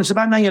 Sean, it's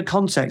about knowing your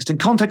context, and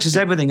context is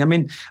everything. I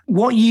mean,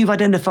 what you've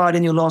identified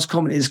in your last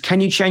comment is,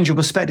 can you change your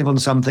perspective on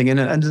something? And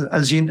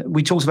as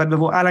we talked about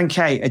before, Alan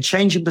Kay, a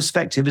change in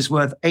perspective is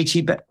worth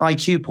 80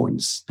 IQ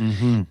points.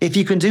 Mm-hmm. If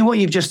you can do what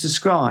you've just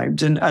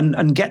described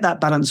and get that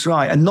balance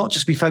right, and not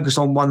just be focused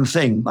on one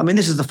thing. I mean,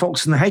 this is the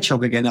fox and the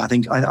hedgehog again.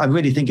 I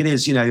really think it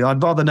is.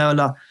 I'd rather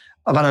know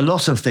about a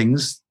lot of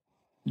things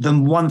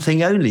than one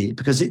thing only,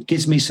 because it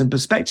gives me some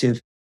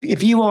perspective.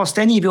 If you asked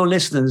any of your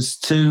listeners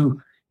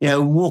to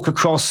walk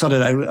across, I don't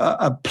know,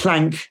 a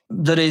plank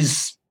that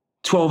is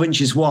 12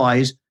 inches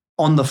wide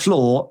on the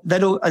floor, I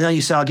know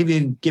you say, I'll give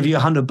you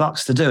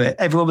 $100 to do it.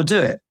 Everyone would do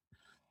it.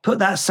 Put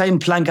that same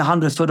plank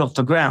 100 foot off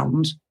the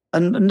ground,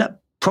 and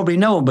probably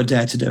no one would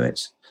dare to do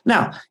it.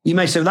 Now, you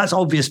may say, well, that's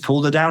obvious,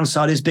 Paul. The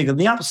downside is bigger than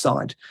the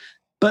upside.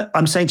 But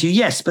I'm saying to you,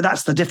 yes, but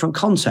that's the different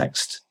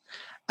context.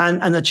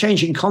 And the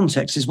changing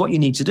context is what you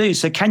need to do.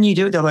 So can you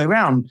do it the other way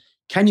around?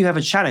 Can you have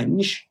a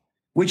challenge,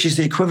 which is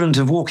the equivalent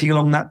of walking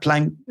along that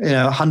plank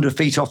 100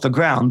 feet off the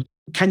ground?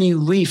 Can you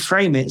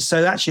reframe it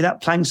so actually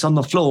that plank's on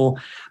the floor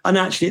and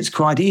actually it's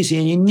quite easy,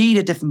 and you need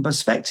a different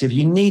perspective.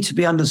 You need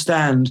to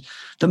understand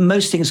that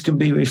most things can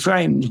be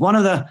reframed. One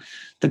of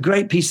the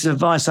great pieces of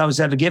advice I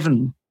was ever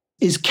given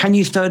is, can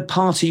you third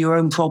party your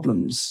own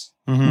problems?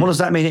 Mm-hmm. What does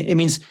that mean? It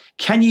means,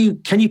 can you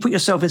put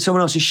yourself in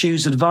someone else's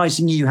shoes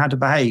advising you how to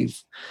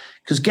behave?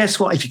 Because guess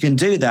what? If you can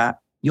do that,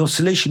 your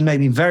solution may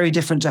be very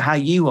different to how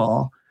you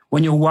are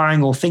when you're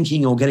worrying or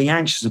thinking or getting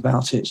anxious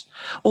about it.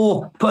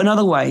 Or put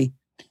another way,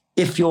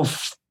 if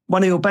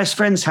one of your best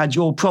friends had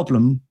your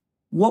problem,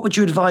 what would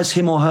you advise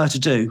him or her to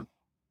do?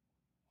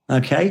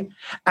 Okay.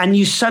 And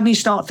you suddenly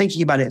start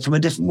thinking about it from a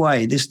different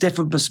way, this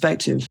different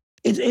perspective.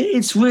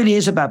 It really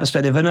is about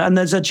perspective. And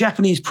there's a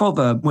Japanese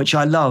proverb, which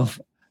I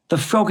love. The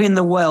frog in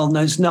the well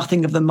knows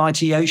nothing of the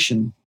mighty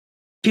ocean.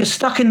 If you're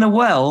stuck in the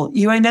well,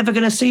 you ain't never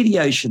going to see the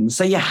ocean.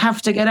 So you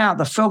have to get out.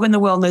 The frog in the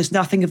well knows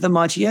nothing of the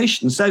mighty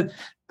ocean. So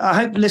I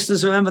hope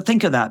listeners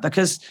think of that,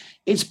 because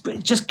it's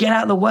just get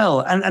out of the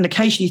well and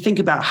occasionally think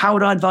about, how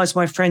would I advise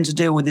my friend to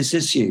deal with this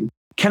issue?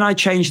 Can I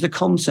change the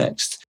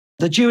context?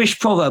 The Jewish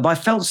proverb, I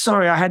felt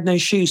sorry I had no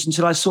shoes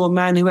until I saw a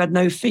man who had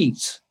no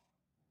feet.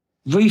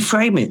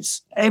 Reframe it.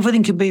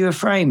 Everything can be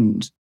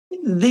reframed.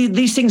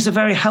 These things are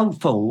very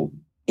helpful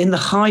in the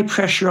high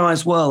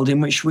pressurized world in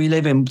which we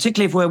live in,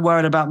 particularly if we're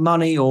worried about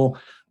money or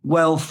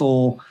wealth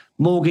or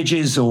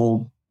mortgages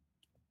or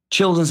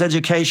children's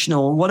education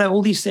or whatever,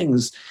 all these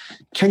things.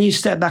 Can you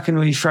step back and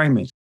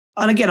reframe it?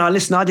 And again,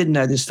 I didn't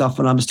know this stuff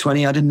when I was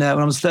 20. I didn't know it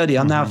when I was 30.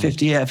 I'm now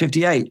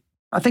 58.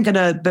 I think I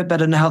know a bit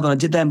better now than I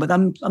did then, but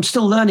I'm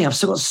still learning. I've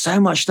still got so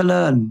much to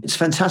learn. It's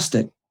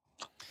fantastic.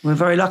 We're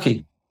very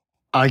lucky.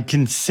 I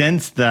can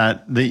sense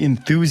that the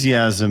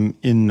enthusiasm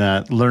in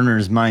that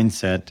learner's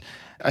mindset.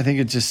 I think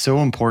it's just so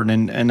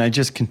important. And I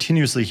just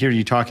continuously hear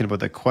you talking about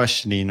the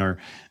questioning or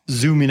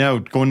zooming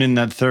out, going in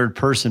that third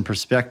person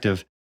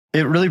perspective.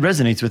 It really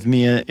resonates with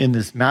me in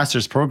this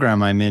master's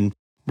program I'm in.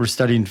 We're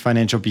studying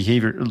financial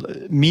behavior,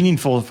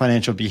 meaningful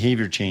financial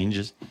behavior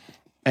changes.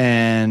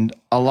 And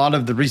a lot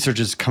of the research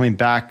is coming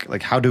back,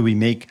 like, how do we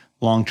make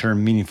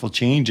long-term meaningful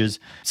changes?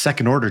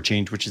 Second order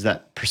change, which is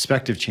that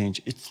perspective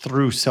change, it's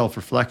through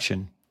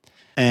self-reflection.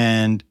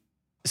 And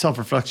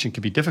self-reflection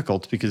can be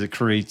difficult because it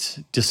creates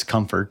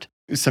discomfort.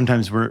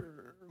 Sometimes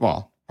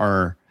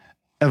our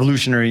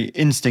evolutionary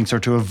instincts are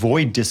to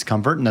avoid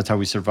discomfort, and that's how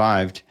we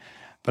survived.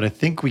 But I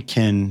think we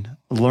can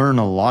learn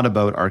a lot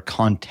about our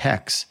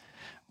context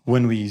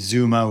when we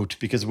zoom out,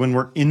 because when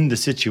we're in the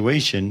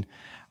situation,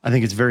 I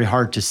think it's very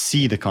hard to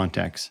see the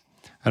context.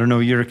 I don't know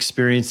your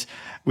experience.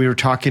 We were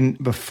talking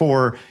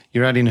before,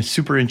 you're adding a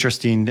super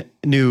interesting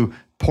new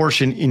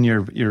portion in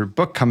your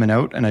book coming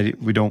out, and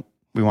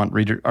we want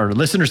our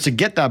listeners to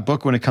get that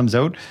book when it comes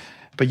out.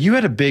 But you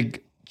had a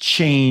big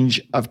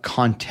change of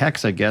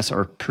context, I guess,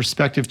 or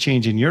perspective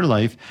change in your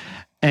life.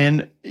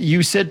 And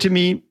you said to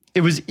me,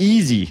 it was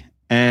easy.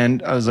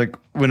 And I was like,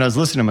 when I was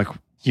listening, I'm like,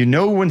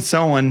 when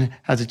someone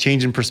has a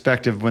change in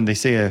perspective when they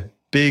say a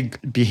big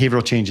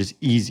behavioral change is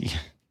easy.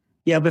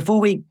 Yeah, before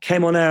we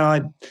came on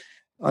air,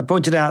 I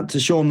pointed out to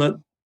Sean that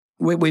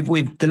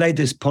we've delayed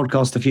this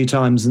podcast a few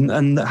times.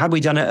 And had we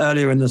done it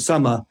earlier in the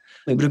summer,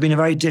 it would have been a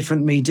very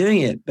different me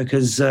doing it,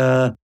 because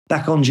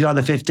back on July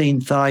the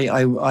 15th,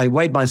 I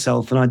weighed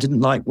myself and I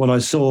didn't like what I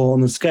saw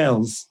on the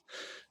scales.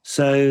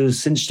 So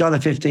since July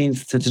the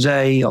 15th to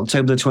today,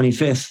 October the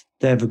 25th,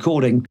 day of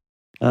recording,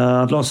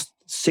 I've lost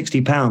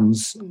 60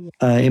 pounds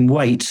in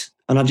weight.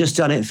 And I've just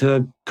done it through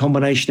a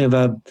combination of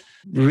a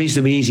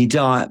reasonably easy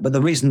diet. But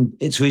the reason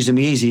it's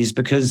reasonably easy is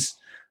because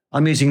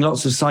I'm using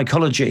lots of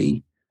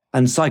psychology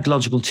and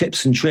psychological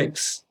tips and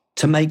tricks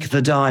to make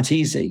the diet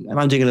easy. And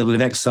I'm doing a little bit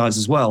of exercise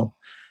as well.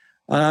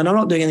 And I'm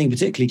not doing anything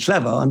particularly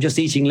clever. I'm just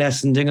eating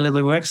less and doing a little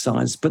bit more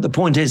exercise. But the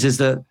point is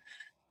that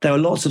there are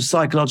lots of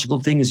psychological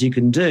things you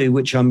can do,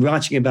 which I'm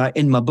writing about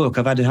in my book.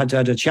 I've had to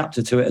add a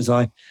chapter to it as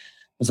I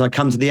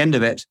come to the end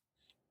of it,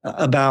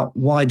 about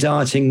why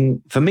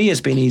dieting for me has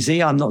been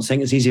easy. I'm not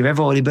saying it's easy for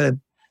everybody, but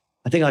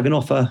I think I can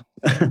offer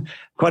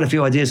quite a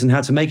few ideas on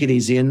how to make it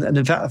easy. And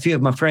in fact, a few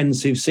of my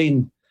friends who've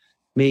seen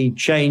me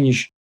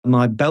change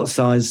my belt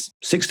size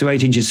 6 to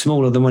 8 inches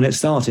smaller than when it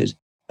started.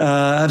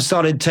 I've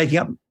started taking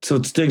up,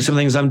 sort of doing some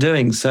things I'm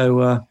doing.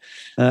 So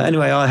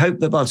anyway, I hope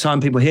that by the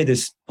time people hear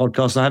this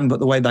podcast, I haven't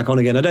put the weight back on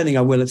again. I don't think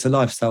I will. It's a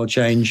lifestyle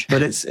change,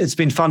 but it's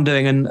been fun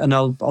doing, and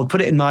I'll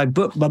put it in my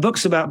book. My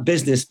book's about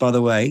business, by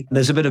the way.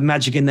 There's a bit of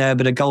magic in there, a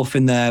bit of golf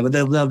in there, but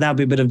there'll now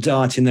be a bit of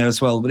diet in there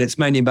as well. But it's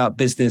mainly about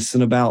business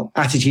and about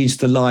attitudes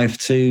to life,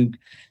 to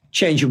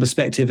change your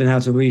perspective and how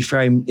to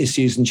reframe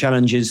issues and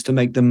challenges to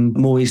make them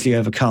more easily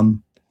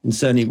overcome. And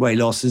certainly weight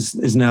loss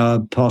is now a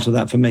part of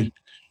that for me.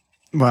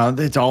 Well,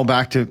 it's all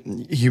back to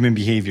human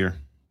behavior.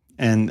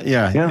 And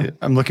yeah,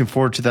 I'm looking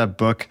forward to that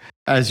book.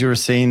 As you were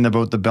saying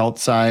about the belt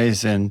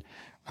size, and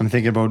I'm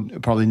thinking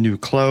about probably new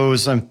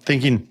clothes. I'm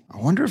thinking, I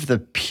wonder if the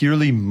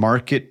purely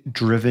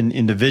market-driven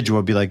individual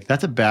would be like,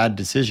 that's a bad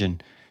decision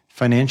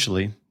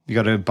financially. You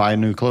got to buy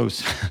new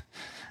clothes.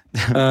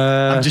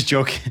 I'm just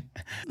joking.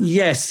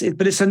 Yes,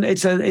 but it's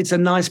a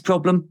nice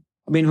problem.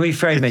 I mean,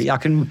 reframe it. I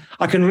can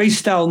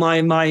restyle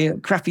my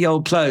crappy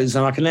old clothes,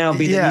 and I can now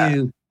be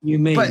the new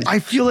me. But I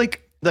feel like,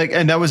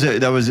 and that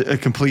was a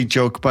complete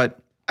joke. But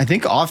I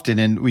think often,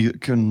 and we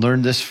can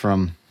learn this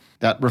from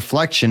that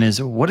reflection,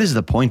 is what is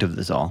the point of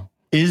this all?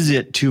 Is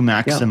it to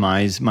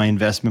maximize my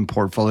investment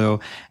portfolio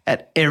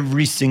at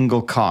every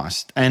single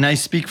cost? And I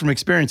speak from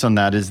experience on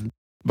that. Is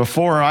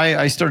before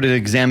I started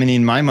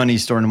examining my money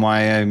store and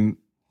why I'm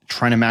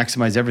trying to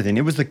maximize everything,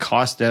 it was the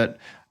cost that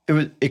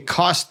it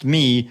cost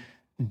me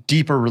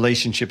deeper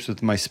relationships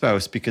with my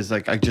spouse, because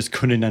I just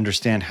couldn't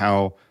understand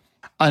how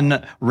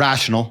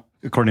unrational,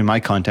 according to my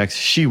context,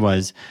 she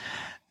was.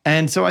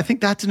 And so I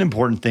think that's an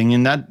important thing.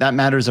 And that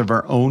matters of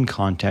our own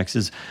context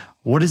is,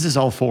 what is this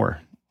all for?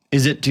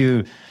 Is it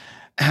to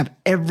have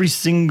every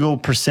single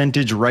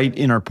percentage right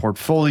in our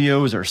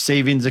portfolios, our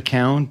savings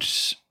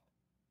accounts?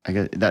 I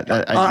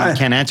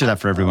can't answer that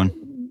for everyone.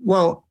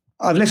 Well,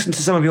 I've listened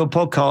to some of your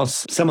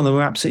podcasts. Some of them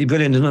are absolutely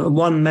brilliant. And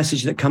one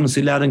message that comes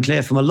through loud and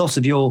clear from a lot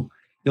of your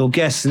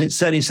guests, and it's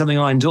certainly something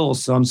I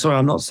endorse. So I'm sorry,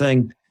 I'm not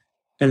saying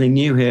anything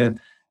new here,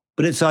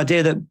 but it's the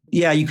idea that,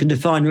 you can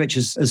define rich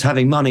as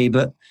having money,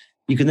 but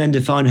you can then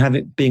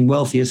define being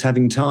wealthy as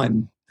having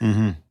time.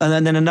 Mm-hmm.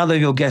 And then another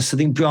of your guests, I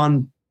think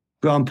Brian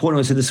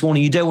Portnoy said this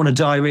morning, you don't want to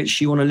die rich,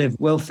 you want to live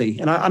wealthy.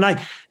 And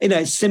I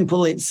it's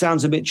simple, it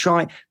sounds a bit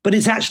trite, but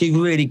it's actually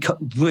really,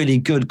 really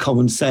good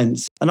common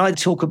sense. And I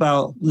talk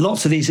about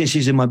lots of these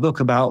issues in my book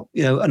about,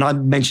 and I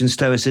mentioned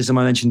stoicism,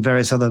 I mentioned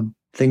various other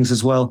things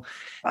as well.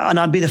 And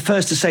I'd be the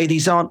first to say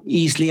these aren't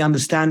easily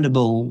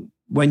understandable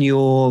when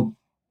you're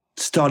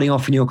starting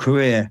off in your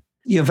career.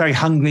 You're very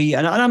hungry,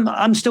 and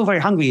I'm still very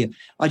hungry.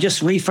 I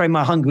just reframe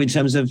my hunger in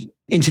terms of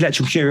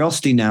intellectual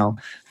curiosity now.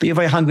 But you're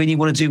very hungry and you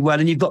want to do well,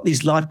 and you've got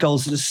these life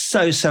goals that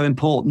are so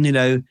important.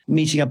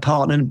 Meeting a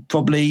partner, and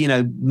probably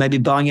maybe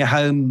buying a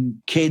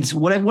home, kids,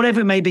 whatever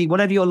it may be,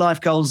 whatever your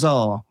life goals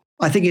are.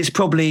 I think it's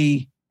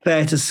probably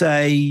fair to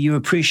say you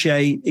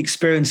appreciate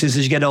experiences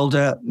as you get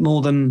older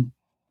more than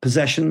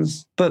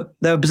possessions, but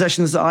there are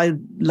possessions that I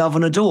love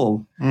and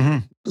adore. Mm-hmm.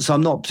 So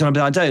I'm not trying to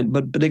be I don't,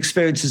 but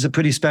experiences are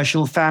pretty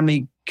special.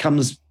 Family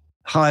comes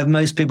high of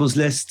most people's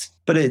lists,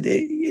 but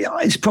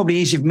it's probably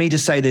easy for me to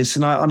say this,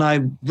 and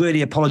I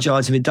really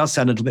apologize if it does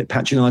sound a little bit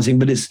patronizing,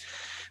 but it's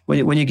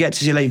when you get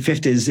to your late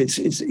 50s,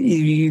 it's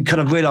you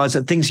kind of realize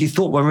that things you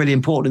thought were really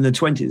important in the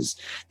 20s,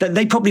 that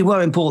they probably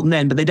were important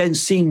then, but they don't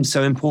seem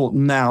so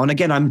important now. And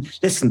again,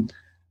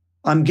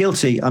 I'm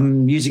guilty.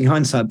 I'm using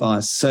hindsight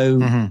bias. So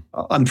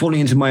I'm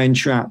falling into my own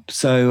trap.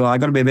 So I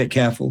got to be a bit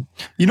careful.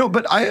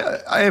 But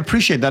I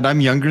appreciate that.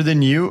 I'm younger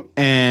than you.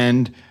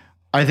 And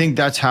I think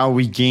that's how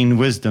we gain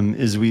wisdom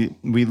is we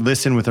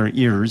listen with our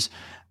ears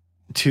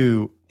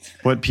to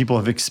what people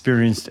have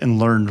experienced and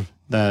learned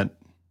that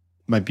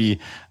might be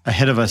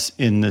ahead of us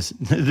in this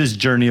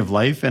journey of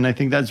life. And I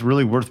think that's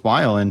really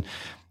worthwhile. And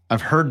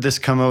I've heard this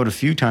come out a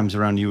few times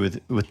around you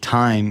with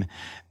time.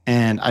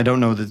 And I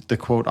don't know the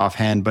quote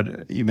offhand,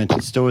 but you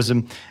mentioned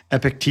stoicism.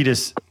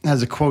 Epictetus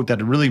has a quote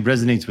that really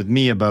resonates with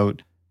me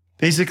about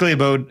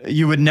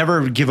you would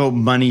never give out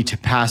money to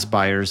pass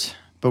buyers,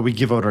 but we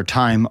give out our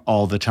time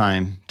all the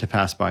time to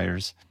pass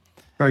buyers.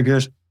 Very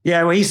good.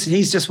 Yeah, well,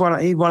 he's just one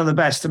of the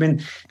best. I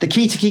mean, the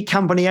key to keep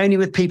company only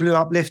with people who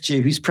uplift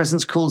you, whose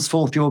presence calls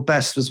forth your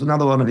best, was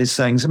another one of his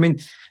sayings. I mean,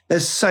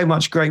 there's so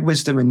much great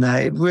wisdom in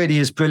there. It really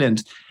is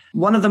brilliant.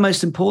 One of the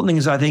most important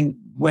things, I think,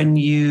 when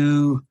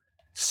you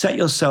set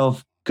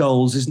yourself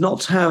goals is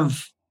not to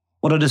have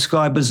what I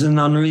describe as an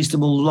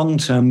unreasonable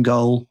long-term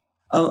goal.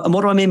 And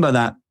what do I mean by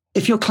that?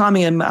 If you're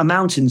climbing a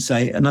mountain,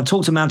 say, and I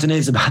talk to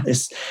mountaineers about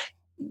this,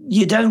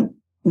 you don't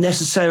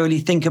necessarily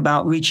think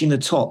about reaching the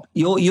top.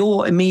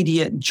 Your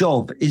immediate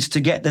job is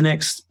to get the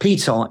next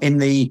petar in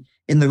the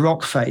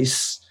rock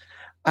face.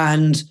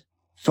 And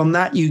from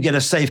that, you get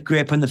a safe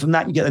grip. And from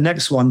that, you get the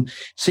next one.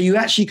 So you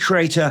actually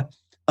create a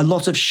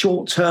lot of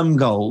short-term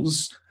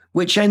goals,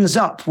 which ends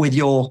up with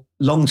your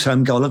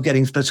long-term goal of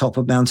getting to the top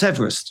of Mount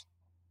Everest.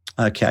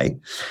 Okay.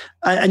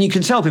 And you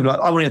can tell people,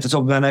 I want to get to the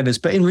top of Mount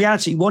Everest. But in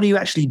reality, what are you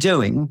actually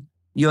doing?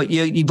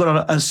 You've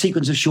got a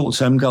sequence of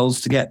short-term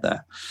goals to get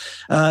there.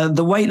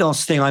 The weight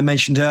loss thing I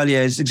mentioned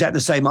earlier is exactly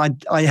the same.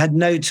 I had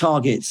no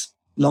targets,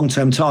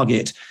 long-term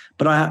target,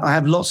 but I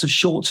have lots of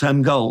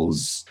short-term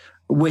goals,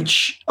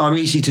 which are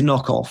easy to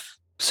knock off,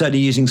 certainly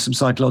using some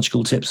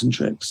psychological tips and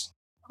tricks.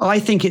 I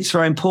think it's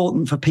very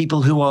important for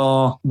people who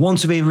want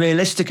to be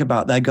realistic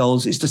about their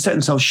goals is to set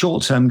themselves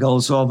short-term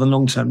goals rather than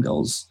long-term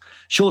goals,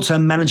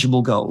 short-term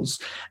manageable goals.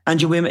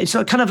 And it's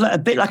kind of a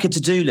bit like a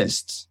to-do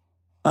list.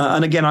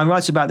 And again, I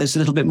write about this a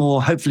little bit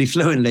more, hopefully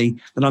fluently,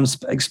 than I'm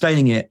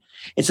explaining it.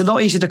 It's a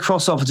lot easier to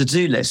cross off a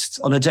to-do list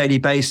on a daily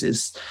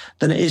basis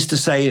than it is to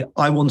say,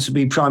 I want to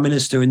be prime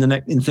minister in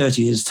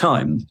 30 years'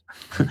 time.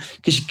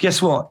 Because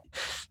guess what?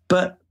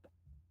 But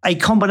a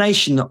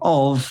combination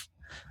of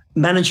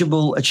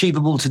manageable,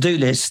 achievable to-do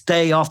lists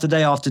day after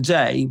day after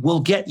day will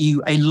get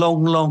you a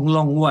long, long,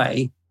 long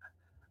way,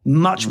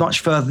 much,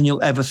 much further than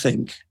you'll ever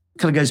think.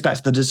 Kind of goes back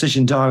to the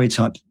decision diary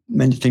type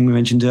thing we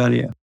mentioned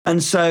earlier.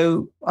 And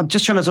so I'm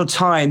just trying to sort of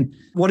time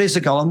what is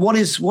a goal and what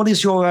is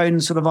your own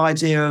sort of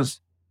idea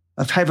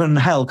of heaven and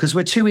hell? Because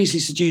we're too easily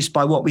seduced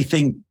by what we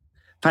think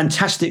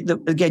fantastic. That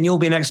again, you'll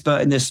be an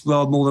expert in this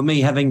world more than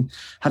me, having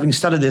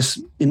studied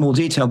this in more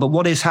detail. But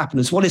what is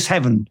happiness? What is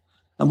heaven?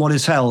 And what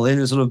is hell in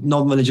a sort of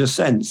non-religious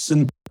sense?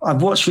 And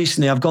I've watched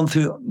recently, I've gone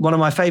through one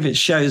of my favorite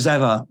shows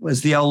ever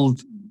was the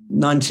old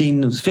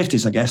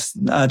 1950s, I guess,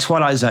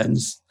 Twilight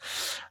Zones.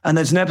 And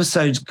there's an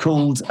episode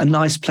called A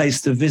Nice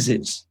Place to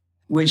Visit,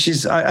 which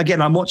is,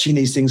 again, I'm watching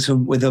these things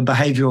with a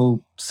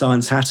behavioural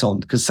science hat on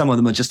because some of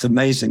them are just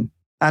amazing.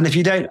 And if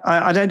you don't,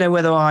 I don't know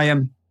whether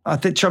I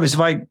think, trouble is, if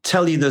I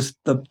tell you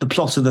the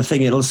plot of the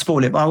thing, it'll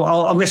spoil it. But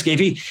I'll risk it.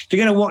 If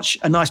you're going to watch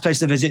A Nice Place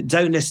to Visit,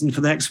 don't listen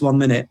for the next 1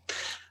 minute.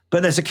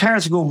 But there's a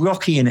character called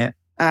Rocky in it,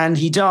 and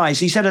he dies.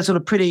 He's had a sort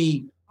of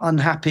pretty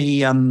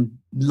unhappy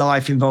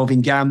life involving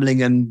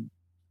gambling and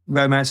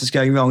romance is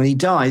going wrong. And he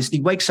dies.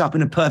 He wakes up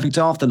in a perfect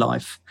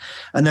afterlife.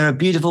 And there are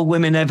beautiful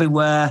women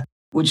everywhere,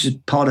 which is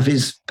part of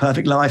his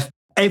perfect life.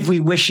 Every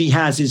wish he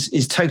has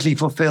is totally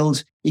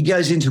fulfilled. He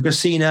goes into a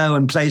casino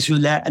and plays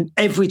roulette. And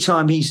every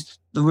time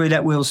the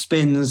roulette wheel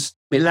spins,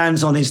 it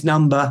lands on his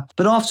number.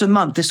 But after a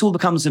month, this all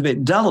becomes a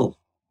bit dull.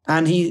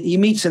 And he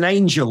meets an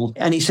angel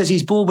and he says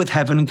he's bored with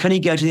heaven. And can he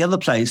go to the other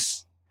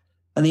place?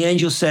 And the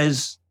angel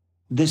says,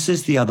 this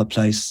is the other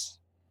place.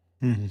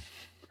 Mm-hmm.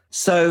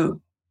 So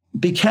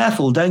be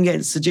careful. Don't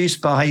get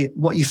seduced by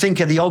what you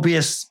think are the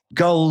obvious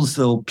goals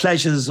or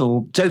pleasures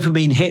or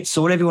dopamine hits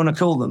or whatever you want to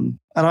call them.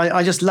 And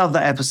I just love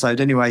that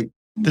episode anyway.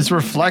 This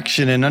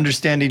reflection and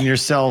understanding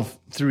yourself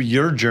through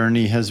your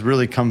journey has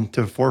really come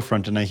to the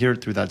forefront. And I hear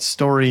it through that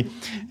story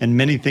and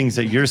many things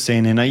that you're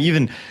saying.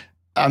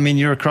 And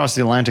you're across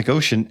the Atlantic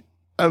Ocean,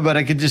 but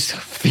I could just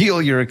feel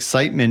your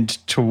excitement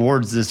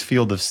towards this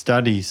field of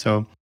study.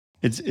 So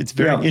it's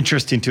very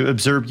interesting to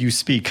observe you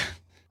speak.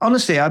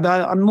 Honestly,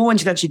 I'm more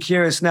intellectually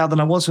curious now than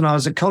I was when I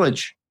was at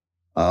college.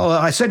 Oh,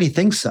 I certainly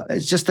think so.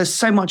 It's just there's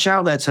so much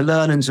out there to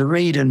learn and to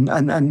read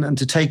and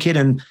to take in.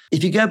 And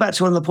if you go back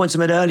to one of the points I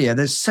made earlier,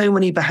 there's so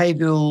many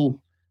behavioral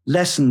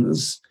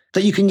lessons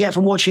that you can get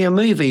from watching a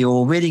movie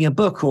or reading a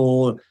book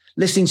or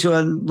listening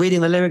to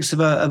reading the lyrics of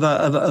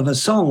a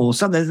song or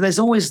something. There's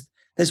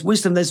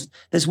wisdom.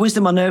 There's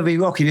wisdom on every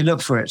rock if you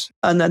look for it.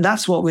 And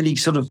that's what really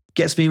sort of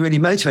gets me really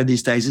motivated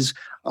these days is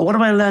what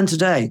am I going to learn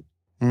today?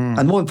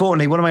 And more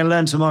importantly, what am I going to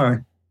learn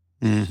tomorrow?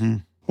 Mm-hmm.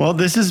 Well,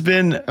 this has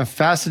been a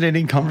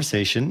fascinating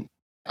conversation.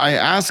 I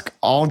ask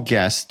all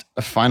guests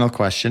a final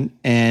question,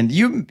 and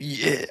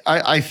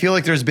I feel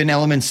like there's been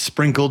elements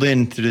sprinkled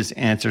into this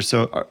answer.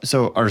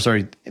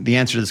 The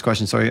answer to this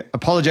question. So I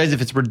apologize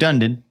if it's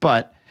redundant,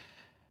 but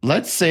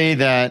let's say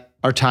that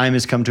our time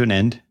has come to an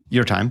end,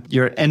 your time,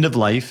 your end of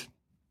life,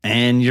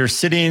 and you're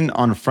sitting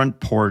on a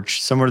front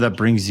porch, somewhere that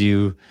brings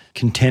you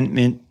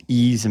contentment,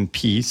 ease, and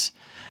peace.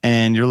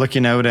 And you're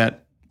looking out at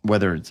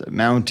whether it's a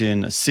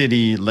mountain, a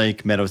city,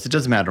 lake, meadows, it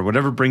doesn't matter,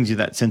 whatever brings you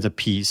that sense of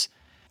peace.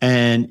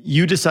 And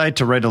you decide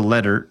to write a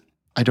letter.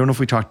 I don't know if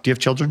we talked, do you have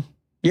children?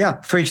 Yeah,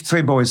 three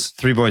boys.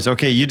 3 boys.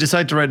 Okay, you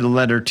decide to write a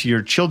letter to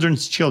your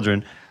children's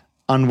children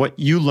on what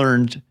you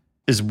learned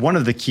is one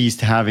of the keys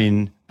to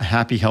having a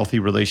happy, healthy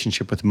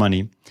relationship with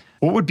money.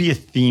 What would be a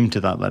theme to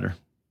that letter?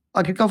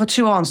 I could go for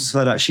 2 answers for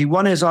that, actually.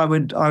 One is I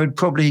would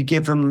probably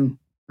give them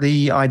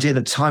the idea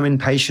that time and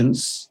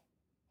patience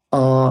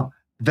are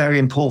very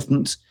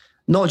important,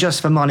 not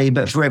just for money,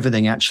 but for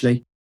everything,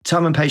 actually.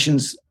 Time and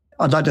patience,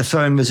 I'd like to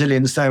throw in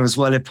resilience there as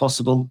well, if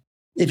possible.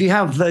 If you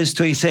have those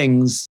 3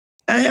 things,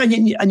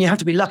 and you have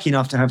to be lucky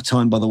enough to have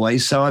time, by the way.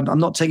 So I'm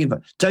not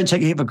don't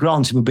take it for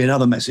granted would be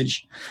another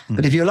message.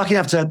 But if you're lucky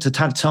enough to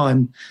have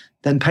time,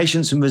 then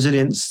patience and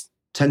resilience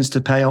tends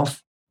to pay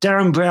off.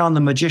 Darren Brown,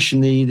 the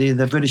magician,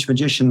 the British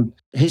magician,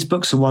 his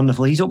books are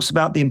wonderful. He talks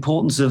about the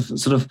importance of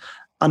sort of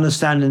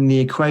understanding the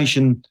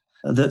equation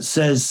that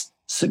says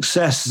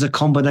success is a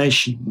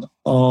combination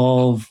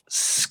of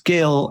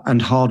skill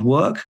and hard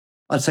work.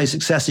 I'd say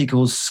success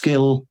equals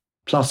skill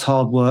plus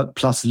hard work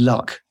plus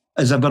luck.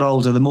 As I've got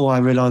older, the more I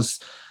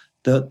realized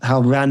that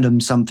how random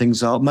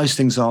most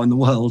things are in the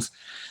world,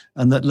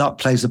 and that luck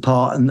plays a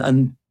part.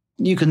 And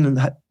You can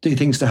do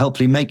things to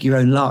helpfully make your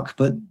own luck,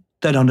 but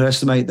don't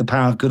underestimate the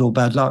power of good or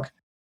bad luck.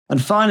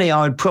 And finally,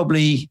 I would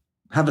probably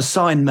have a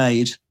sign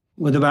made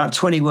with about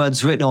 20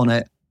 words written on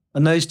it.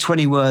 And those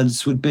 20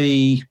 words would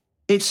be,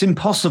 "It's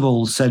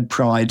impossible," said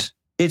pride.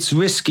 "It's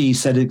risky,"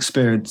 said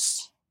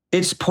experience.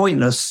 "It's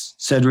pointless,"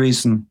 said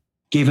reason.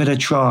 "Give it a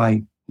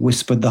try,"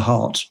 whispered the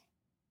heart.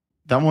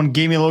 That one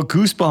gave me a little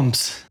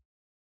goosebumps.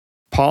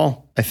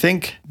 Paul, I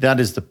think that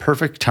is the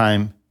perfect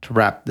time to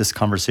wrap this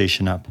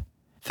conversation up.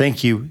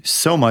 Thank you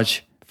so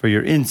much for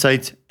your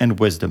insights and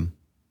wisdom.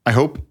 I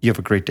hope you have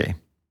a great day.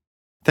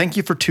 Thank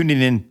you for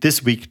tuning in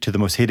this week to the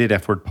Most Hated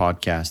F Word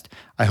podcast.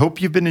 I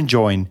hope you've been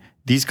enjoying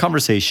these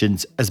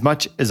conversations as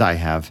much as I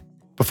have.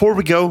 Before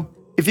we go,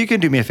 if you can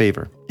do me a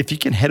favor, if you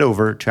can head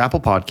over to Apple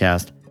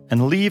Podcast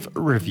and leave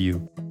a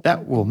review,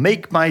 that will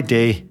make my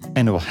day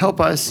and it will help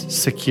us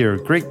secure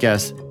great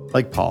guests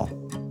like Paul.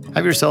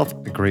 Have yourself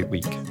a great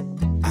week.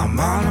 I'm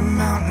on a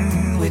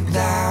mountain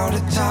without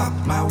a top.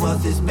 My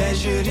wealth is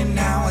measured in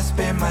how I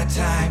spend my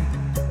time.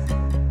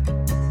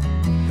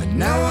 But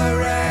now I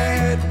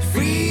write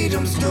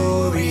freedom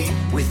story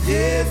with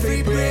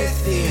every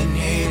breath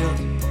inhaled.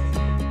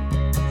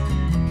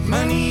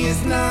 Money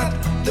is not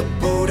the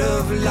boat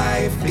of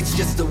life, it's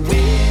just the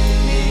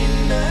wind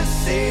in the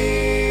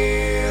sail.